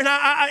out there, and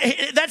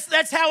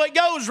that's how it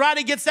goes, right?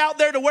 He gets out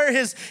there to where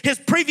his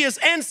previous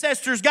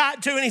ancestors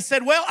got to, and he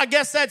said, well, I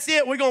guess that's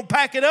it. We're going to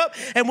pack it up,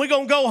 and we're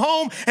going to go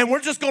home, and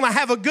we're just going to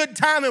have a good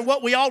time in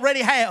what we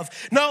already have.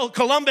 No,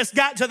 Columbus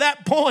got to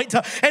that point,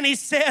 and he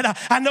said,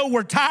 I know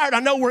we're tired. I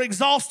know we're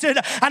exhausted.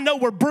 I know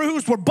we're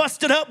bruised. We're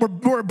busted up.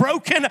 We're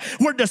broken.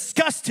 We're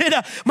disgusted.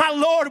 My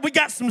Lord, we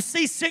got some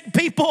seasick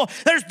people.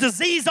 There's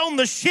disease on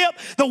the ship.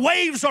 The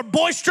waves are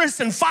boisterous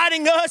and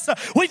fighting us.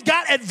 We've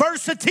got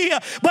adversity.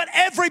 But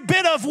every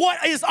bit of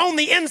what is on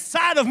the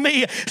inside of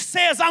me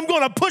says I'm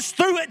going to push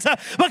through it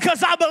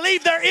because I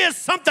believe there is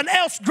something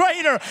else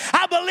greater.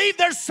 I believe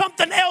there's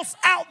something else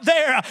out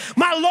there.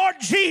 My Lord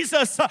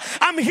Jesus,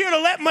 I'm here to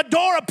let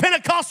Medora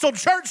Pentecostal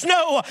Church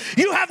know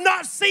you have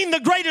not seen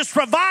the greatest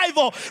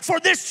revival for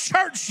this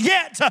church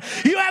yet.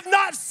 You have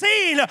not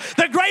seen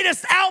the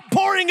greatest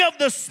outpouring of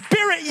the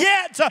Spirit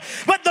yet.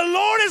 But the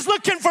Lord is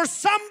looking for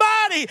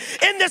somebody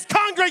in this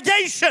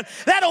congregation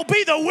that'll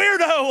be the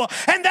weirdo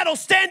and that'll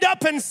stand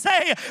up and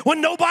say,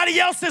 when nobody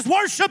else is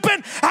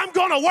worshiping, I'm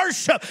going to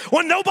worship.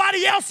 When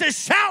nobody else is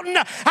shouting,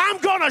 I'm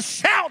going to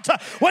shout.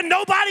 When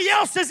nobody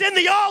else is in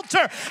the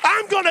altar,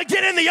 I'm going to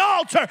get in the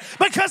altar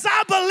because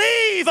I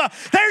believe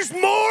there's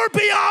more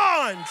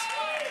beyond.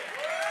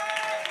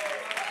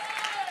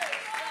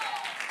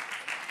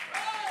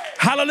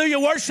 Hallelujah.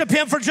 Worship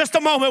him for just a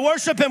moment.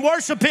 Worship him.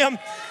 Worship him.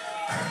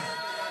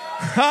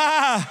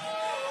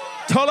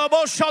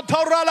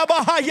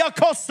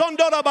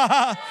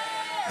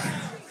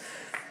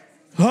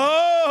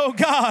 Oh,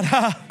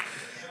 God.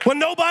 When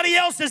nobody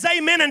else is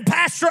amen and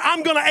pastor,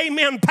 I'm going to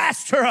amen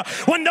pastor.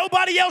 When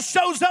nobody else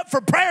shows up for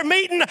prayer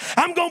meeting,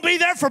 I'm going to be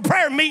there for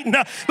prayer meeting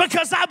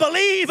because I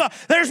believe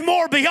there's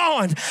more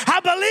beyond. I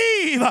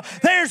believe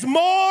there's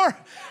more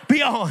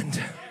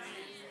beyond.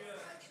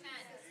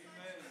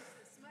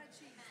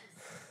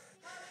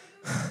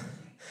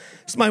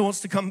 Somebody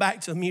wants to come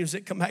back to the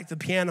music, come back to the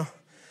piano.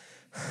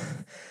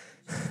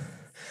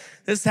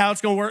 This is how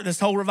it's going to work, this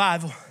whole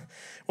revival.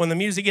 When the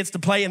music gets to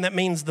playing, that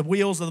means the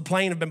wheels of the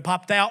plane have been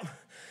popped out.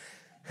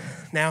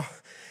 Now,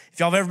 if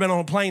y'all have ever been on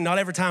a plane, not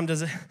every time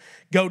does it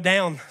go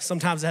down.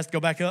 Sometimes it has to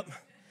go back up.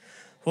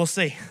 We'll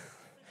see.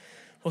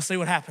 We'll see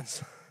what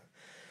happens.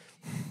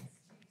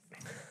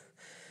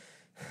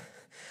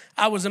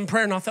 I was in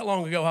prayer not that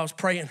long ago. I was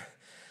praying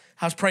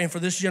for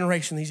this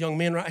generation, these young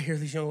men right here,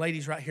 these young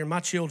ladies right here, my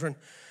children.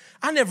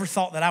 I never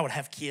thought that I would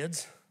have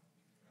kids.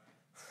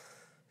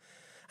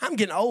 I'm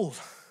getting old.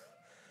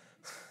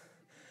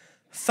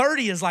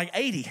 30 is like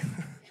 80.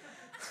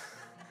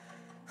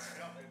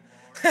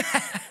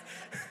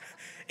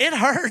 It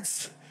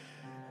hurts.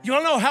 You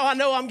want to know how I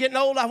know I'm getting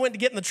old? I went to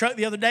get in the truck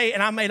the other day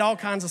and I made all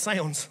kinds of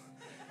sounds.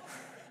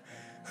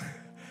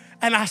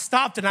 And I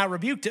stopped and I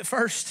rebuked it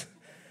first.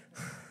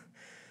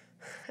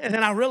 And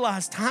then I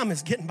realized time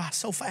is getting by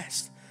so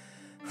fast.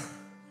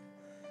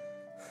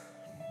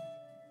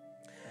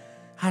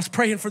 I was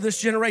praying for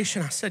this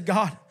generation. I said,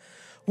 God,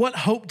 what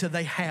hope do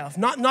they have?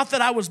 Not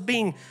that I was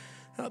being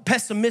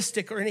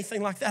pessimistic or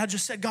anything like that. I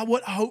just said, God,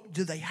 what hope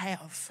do they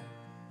have?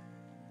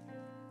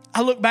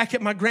 I look back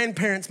at my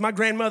grandparents. My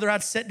grandmother,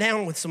 I'd sit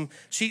down with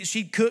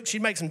she'd cook,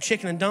 she'd make some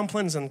chicken and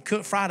dumplings and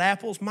cook fried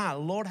apples. My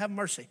Lord, have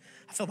mercy.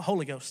 I felt the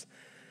Holy Ghost.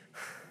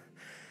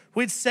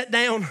 We'd sit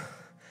down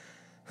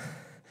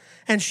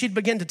and she'd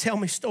begin to tell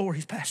me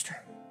stories, Pastor,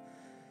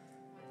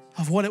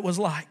 of what it was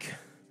like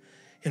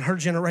in her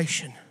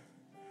generation.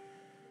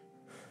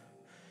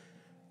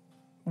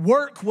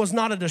 Work was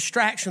not a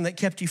distraction that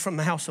kept you from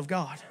the house of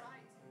God.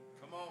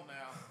 Come on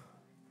now.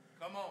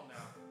 Come on now.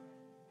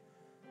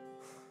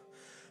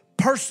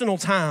 Personal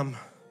time.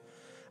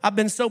 I've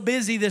been so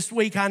busy this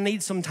week, I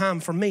need some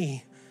time for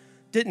me.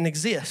 Didn't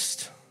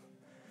exist.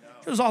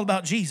 It was all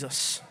about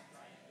Jesus.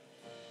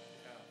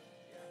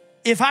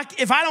 If I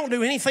don't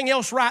do anything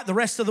else right the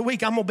rest of the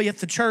week, I'm going to be at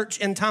the church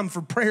in time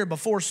for prayer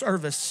before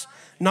service,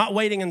 not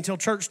waiting until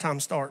church time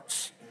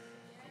starts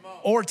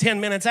or 10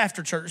 minutes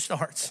after church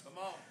starts.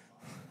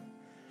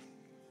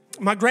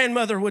 My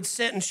grandmother would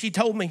sit and she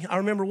told me, I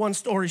remember one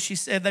story, she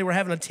said they were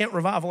having a tent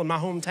revival in my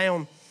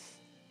hometown.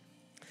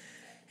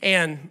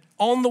 And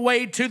on the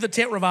way to the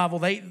tent revival,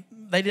 they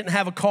didn't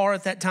have a car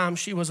at that time.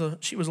 She was a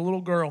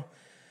little girl,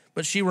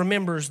 but she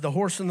remembers the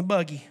horse and the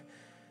buggy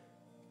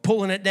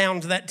pulling it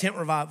down to that tent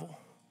revival.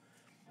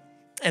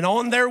 And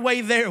on their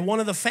way there, one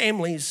of the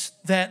families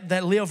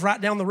that live right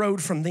down the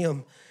road from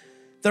them,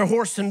 their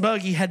horse and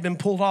buggy had been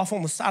pulled off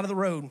on the side of the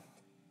road.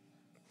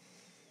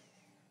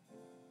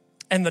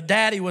 And the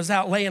daddy was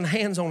out laying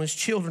hands on his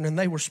children and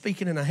they were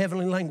speaking in a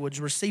heavenly language,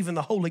 receiving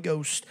the Holy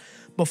Ghost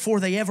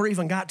before they ever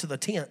even got to the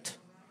tent.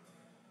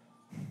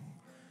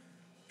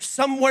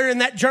 Somewhere in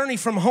that journey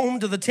from home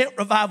to the tent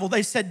revival,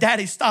 they said,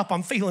 Daddy, stop,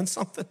 I'm feeling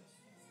something.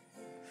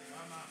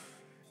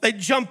 They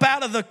jump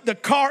out of the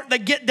cart, they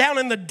get down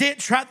in the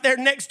ditch right there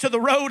next to the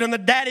road, and the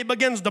daddy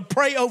begins to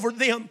pray over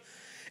them.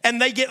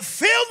 And they get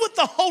filled with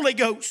the Holy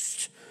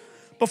Ghost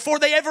before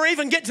they ever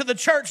even get to the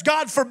church.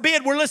 God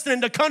forbid we're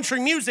listening to country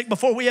music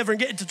before we ever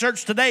get to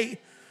church today.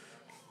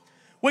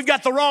 We've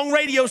got the wrong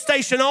radio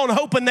station on,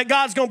 hoping that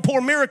God's going to pour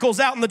miracles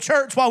out in the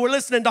church while we're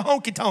listening to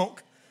honky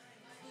tonk.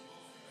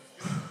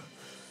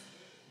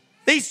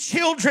 These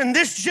children,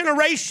 this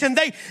generation,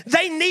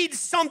 they need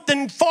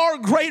something far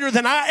greater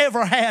than I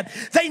ever had.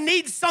 They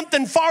need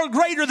something far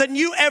greater than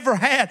you ever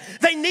had.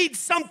 They need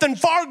something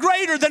far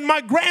greater than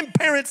my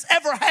grandparents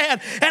ever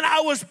had. And I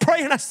was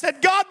praying, I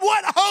said, God,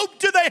 what hope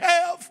do they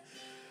have?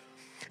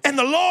 And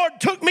the Lord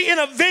took me in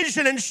a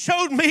vision and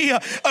showed me a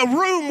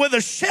room with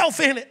a shelf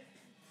in it.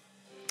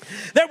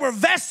 There were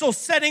vessels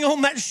sitting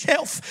on that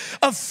shelf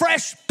of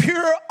fresh,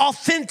 pure,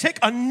 authentic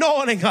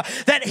anointing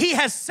that he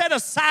has set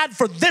aside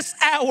for this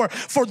hour,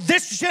 for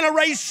this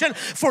generation,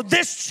 for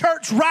this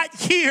church right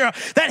here,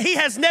 that he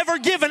has never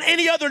given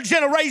any other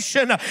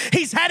generation.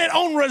 He's had it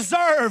on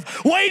reserve,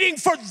 waiting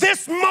for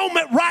this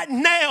moment right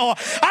now.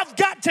 I've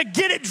got to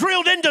get it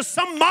drilled into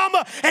some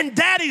mama and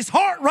daddy's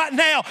heart right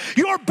now.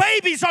 Your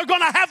babies are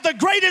going to have the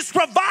greatest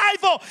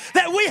revival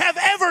that we have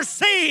ever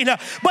seen,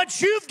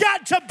 but you've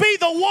got to be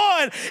the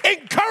one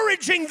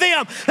encouraging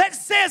them that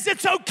says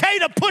it's okay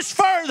to push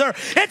further.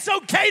 It's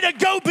okay to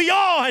go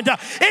beyond.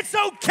 It's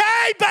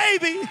okay,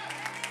 baby.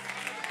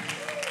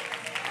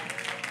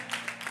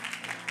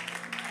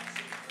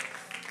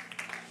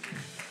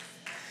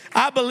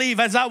 I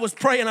believe as I was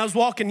praying, I was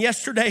walking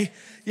yesterday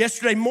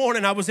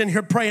morning, I was in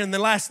here praying, and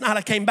then last night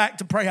I came back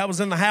to pray. I was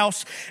in the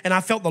house, and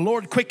I felt the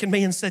Lord quicken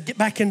me and said, get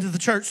back into the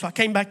church. So I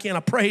came back in, I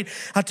prayed.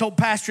 I told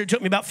Pastor it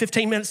took me about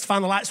 15 minutes to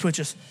find the light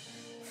switches.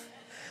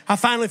 I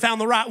finally found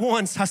the right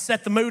ones. I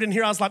set the mood in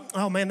here. I was like,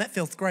 oh man, that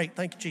feels great.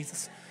 Thank you,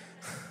 Jesus.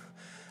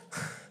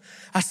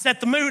 I set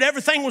the mood.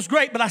 Everything was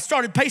great, but I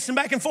started pacing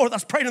back and forth. I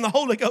was praying in the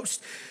Holy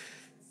Ghost.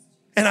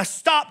 And I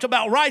stopped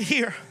about right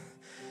here.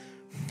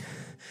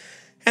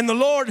 And the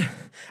Lord,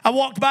 I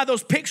walked by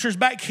those pictures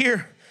back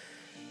here,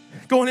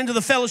 going into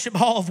the fellowship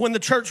hall of when the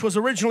church was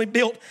originally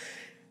built.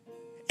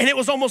 And it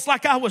was almost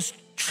like I was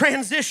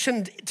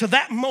transitioned to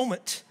that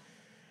moment.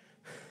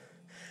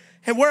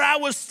 And where I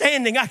was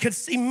standing, I could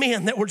see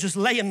men that were just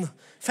laying the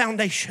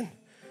foundation.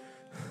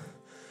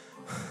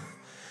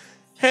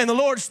 And the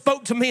Lord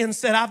spoke to me and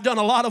said, I've done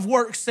a lot of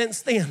work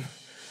since then.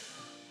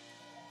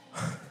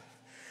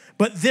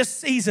 But this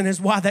season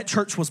is why that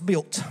church was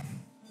built.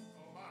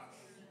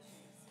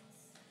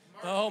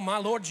 Oh, my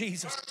Lord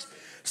Jesus.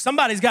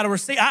 Somebody's got to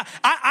receive.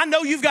 I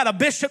know you've got a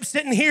bishop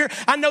sitting here.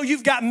 I know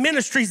you've got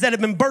ministries that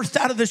have been birthed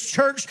out of this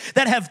church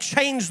that have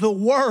changed the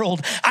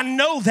world. I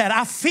know that.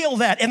 I feel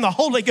that in the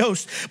Holy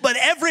Ghost. But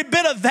every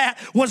bit of that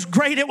was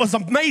great. It was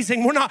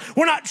amazing. We're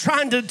not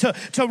trying to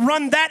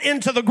run that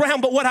into the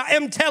ground. But what I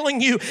am telling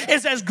you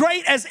is, as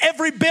great as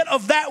every bit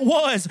of that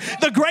was,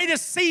 the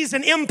greatest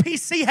season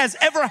MPC has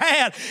ever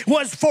had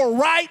was for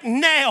right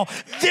now.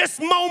 This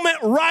moment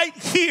right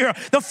here.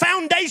 The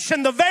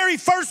foundation, the very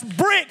first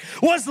brick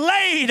was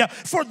laid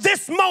for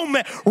this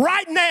moment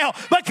right now,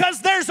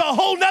 because there's a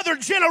whole nother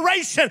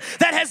generation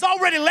that has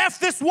already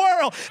left this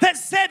world that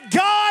said,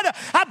 God,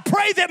 I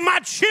pray that my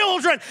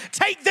children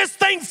take this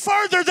thing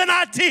further than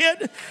I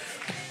did.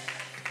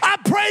 I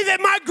pray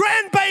that my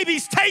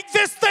grandbabies take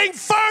this thing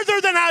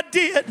further than I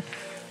did.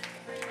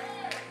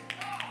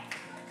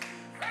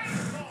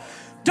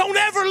 Don't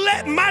ever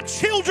let my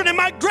children and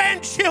my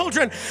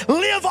grandchildren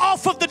live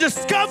off of the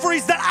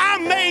discoveries that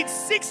I made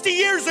 60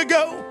 years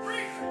ago.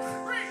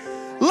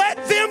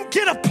 Let them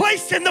get a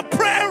place in the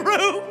prayer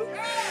room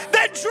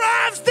that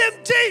drives them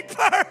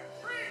deeper.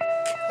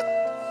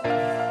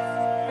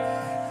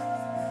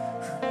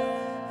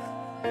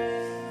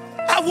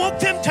 I want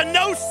them to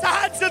know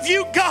sides of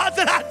you, God,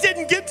 that I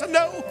didn't get to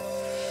know.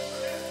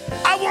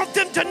 I want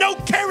them to know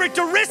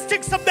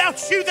characteristics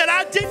about you that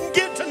I didn't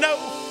get to know.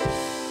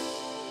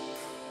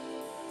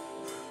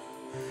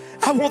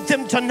 I want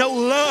them to know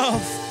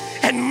love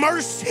and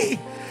mercy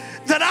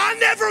that I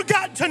never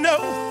got to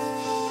know.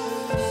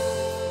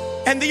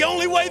 And the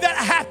only way that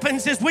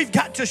happens is we've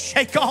got to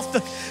shake off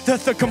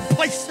the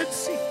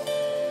complacency.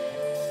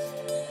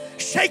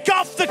 Shake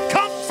off the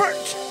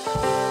comfort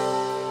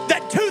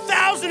that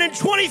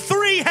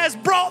 2023 has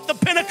brought the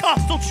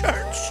Pentecostal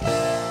church.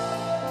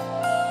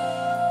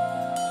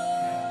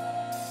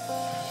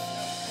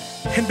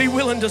 And be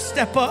willing to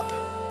step up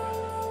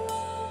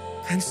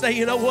and say,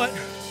 you know what?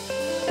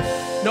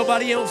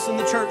 Nobody else in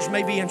the church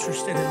may be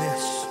interested in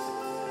this.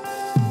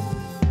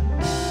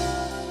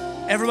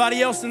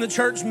 Everybody else in the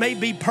church may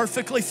be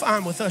perfectly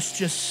fine with us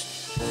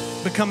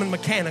just becoming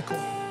mechanical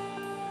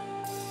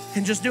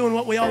and just doing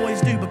what we always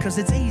do because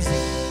it's easy.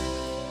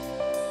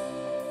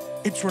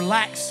 It's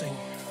relaxing.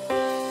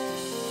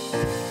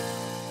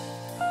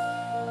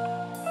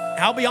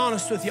 I'll be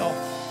honest with y'all.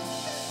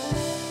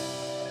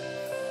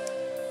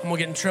 I'm going to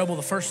get in trouble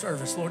the first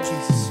service, Lord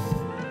Jesus.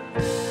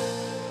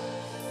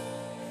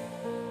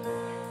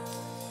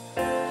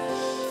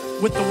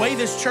 With the way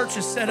this church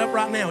is set up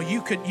right now,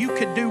 you could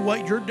do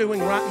what you're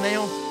doing right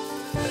now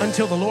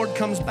until the Lord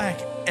comes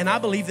back, and I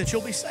believe that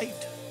you'll be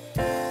saved.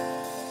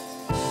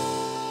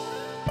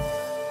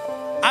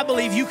 I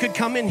believe you could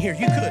come in here.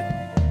 You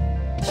could.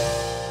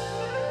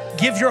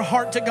 give your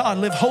heart to God,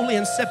 live holy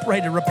and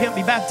separated, repent,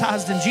 be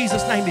baptized in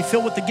Jesus' name, be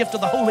filled with the gift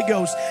of the Holy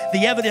Ghost,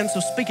 the evidence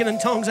of speaking in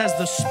tongues as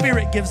the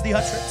Spirit gives the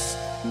utterance.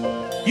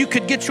 You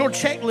could get your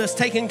checklist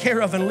taken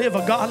care of and live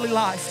a godly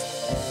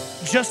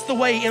life just the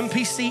way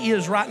MPC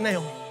is right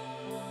now.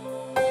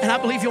 And I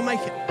believe you'll make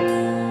it.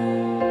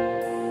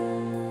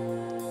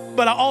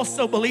 But I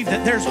also believe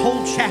that there's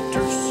whole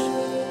chapters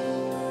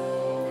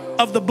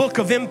of the book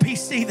of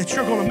MPC that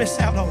you're going to miss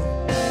out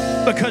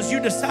on because you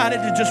decided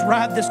to just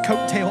ride this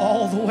coattail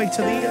all the way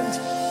to the end.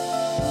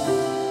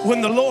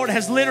 When the Lord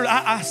has literally,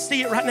 I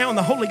see it right now in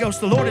the Holy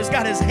Ghost, the Lord has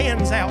got his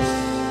hands out.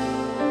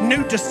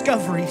 New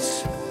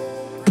discoveries,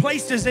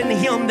 places in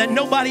him that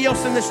nobody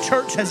else in this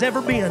church has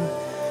ever been.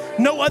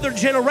 No other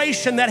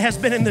generation that has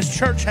been in this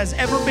church has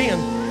ever been.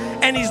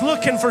 And he's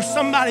looking for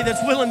somebody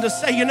that's willing to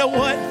say, you know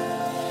what?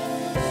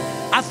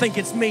 I think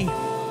it's me.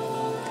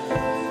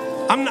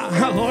 I'm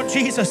not, Lord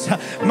Jesus,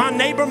 my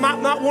neighbor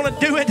might not want to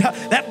do it.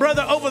 That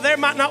brother over there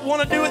might not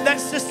want to do it. That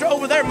sister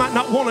over there might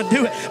not want to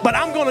do it. But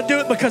I'm going to do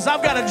it because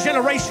I've got a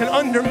generation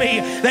under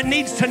me that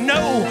needs to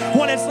know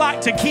what it's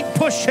like to keep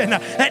pushing,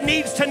 that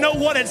needs to know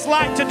what it's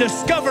like to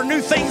discover new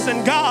things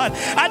in God.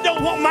 I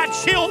don't want my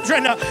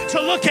children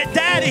to look at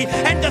daddy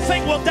and to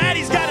think, well,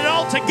 daddy's got it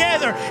all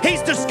together.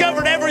 He's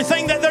discovered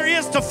everything that there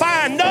is to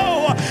find.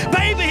 No,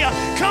 baby,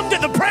 come to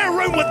the prayer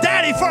room with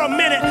daddy for a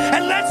minute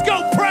and let's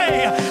go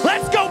pray.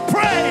 Let's go pray.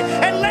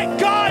 And let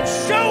God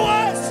show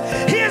us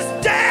his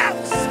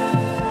depths.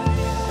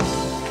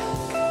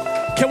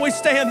 Can we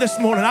stand this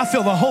morning? I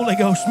feel the Holy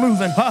Ghost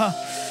moving.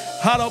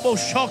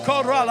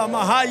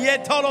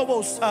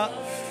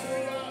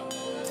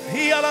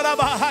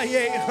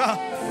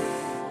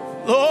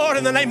 Lord,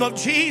 in the name of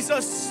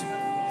Jesus.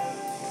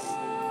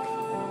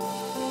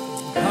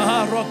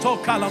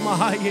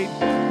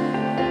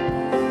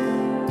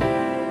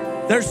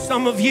 There's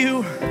some of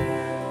you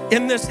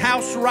in this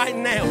house right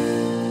now.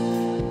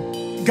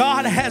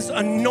 God has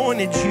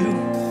anointed you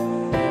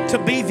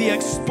to be the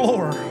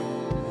explorer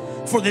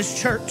for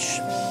this church.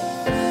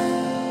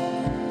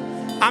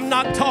 I'm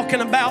not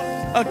talking about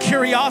a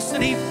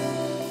curiosity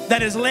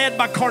that is led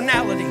by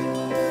carnality.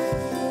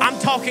 I'm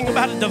talking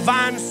about a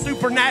divine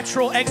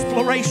supernatural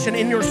exploration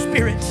in your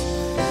spirit.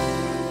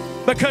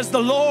 Because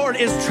the Lord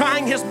is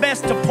trying his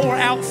best to pour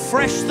out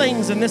fresh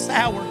things in this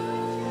hour.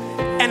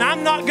 And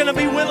I'm not going to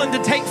be willing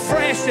to take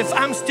fresh if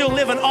I'm still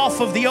living off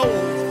of the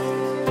old.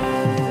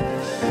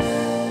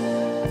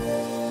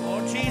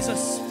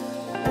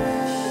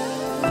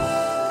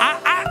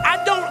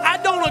 I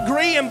don't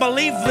agree and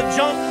believe the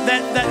junk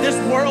that this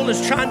world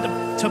is trying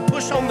to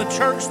push on the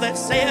church that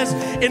says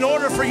in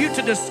order for you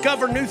to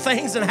discover new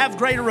things and have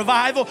greater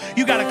revival,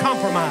 you got to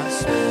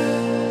compromise.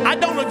 I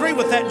don't agree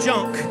with that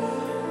junk.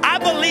 I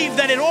believe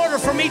that in order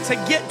for me to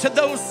get to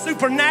those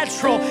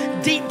supernatural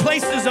deep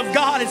places of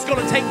God, it's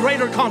going to take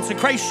greater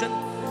consecration.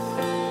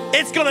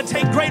 It's going to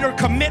take greater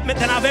commitment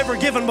than I've ever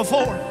given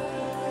before.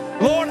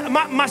 Lord,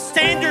 my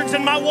standards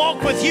and my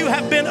walk with you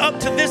have been up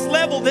to this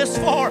level this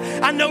far.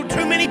 I know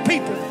too many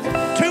people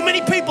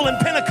in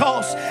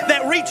Pentecost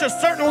that reach a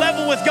certain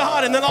level with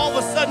God and then all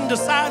of a sudden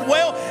decide,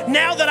 well,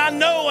 now that I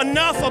know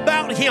enough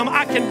about him,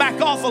 I can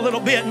back off a little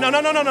bit. No.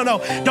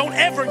 Don't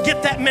ever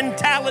get that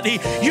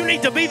mentality. You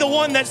need to be the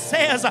one that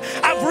says,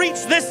 I've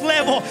reached this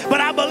level, but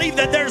I believe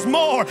that there's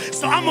more.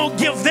 So I'm going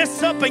to give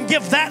this up and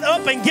give that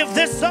up and give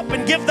this up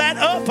and give that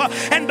up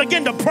and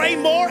begin to pray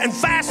more and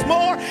fast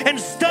more and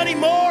study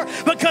more.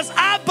 Because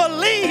I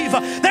believe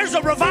there's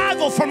a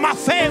revival for my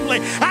family.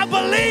 I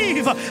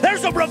believe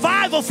there's a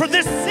revival for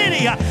this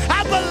city.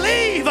 I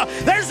believe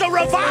there's a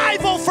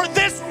revival for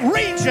this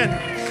region.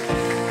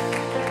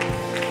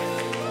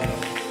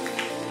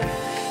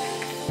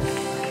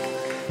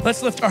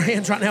 Let's lift our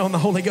hands right now in the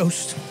Holy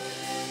Ghost.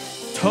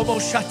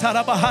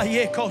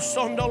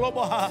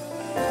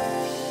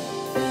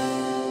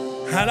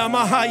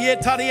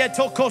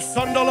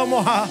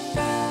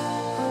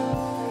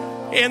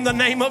 In the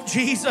name of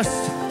Jesus.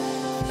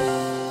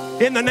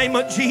 In the name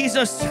of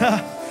Jesus.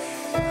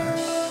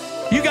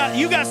 You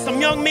got some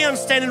young men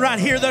standing right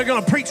here that are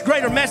going to preach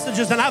greater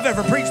messages than I've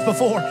ever preached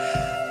before.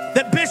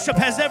 That bishop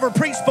has ever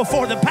preached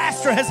before. The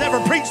pastor has ever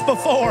preached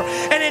before.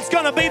 And it's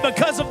going to be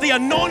because of the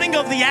anointing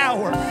of the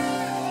hour.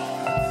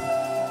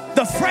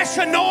 The fresh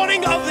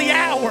anointing of the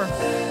hour.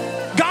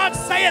 God's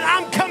saying,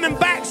 I'm coming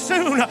back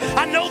soon.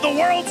 I know the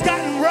world's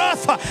gotten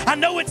rough. I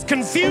know it's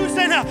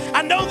confusing.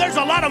 I know there's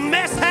a lot of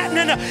mess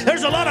happening.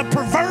 There's a lot of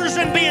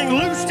perversion being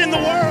loosed in the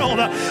world.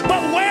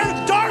 But where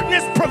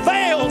darkness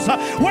prevails,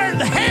 where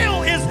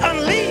hell is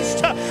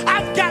unleashed,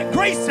 I've got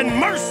grace and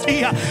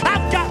mercy.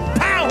 I've got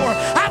power.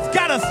 I've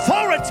got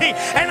authority.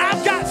 And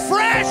I've got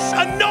fresh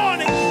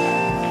anointing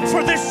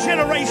for this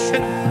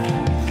generation.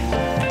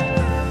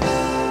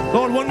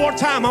 Lord, one more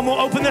time, I'm going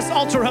to open this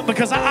altar up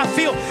because I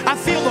feel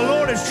the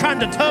Lord is trying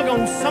to tug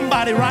on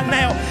somebody right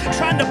now,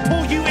 trying to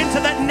pull you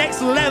into that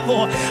next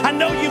level. I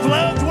know you've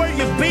loved where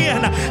you've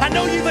been. I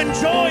know you've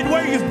enjoyed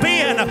where you've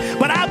been,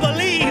 but I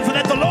believe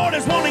that the Lord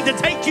is wanting to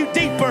take you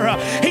deeper.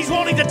 He's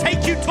wanting to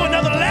take you to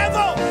another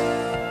level.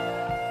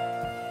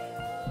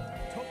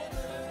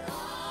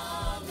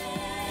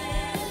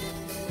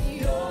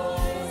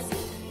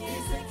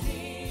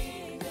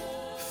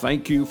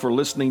 Thank you for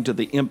listening to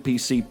the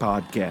MPC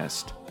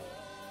podcast.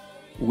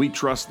 We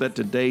trust that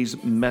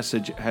today's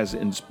message has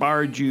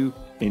inspired you,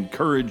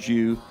 encouraged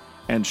you,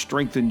 and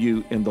strengthened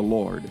you in the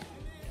Lord.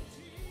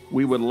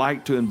 We would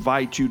like to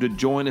invite you to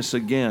join us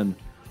again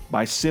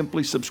by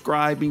simply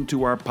subscribing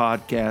to our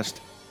podcast,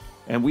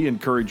 and we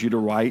encourage you to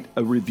write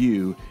a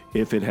review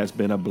if it has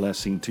been a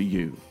blessing to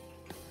you.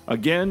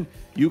 Again,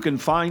 you can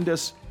find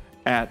us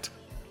at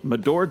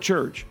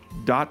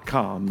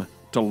medorachurch.com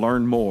to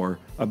learn more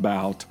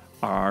about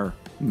our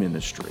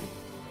ministry.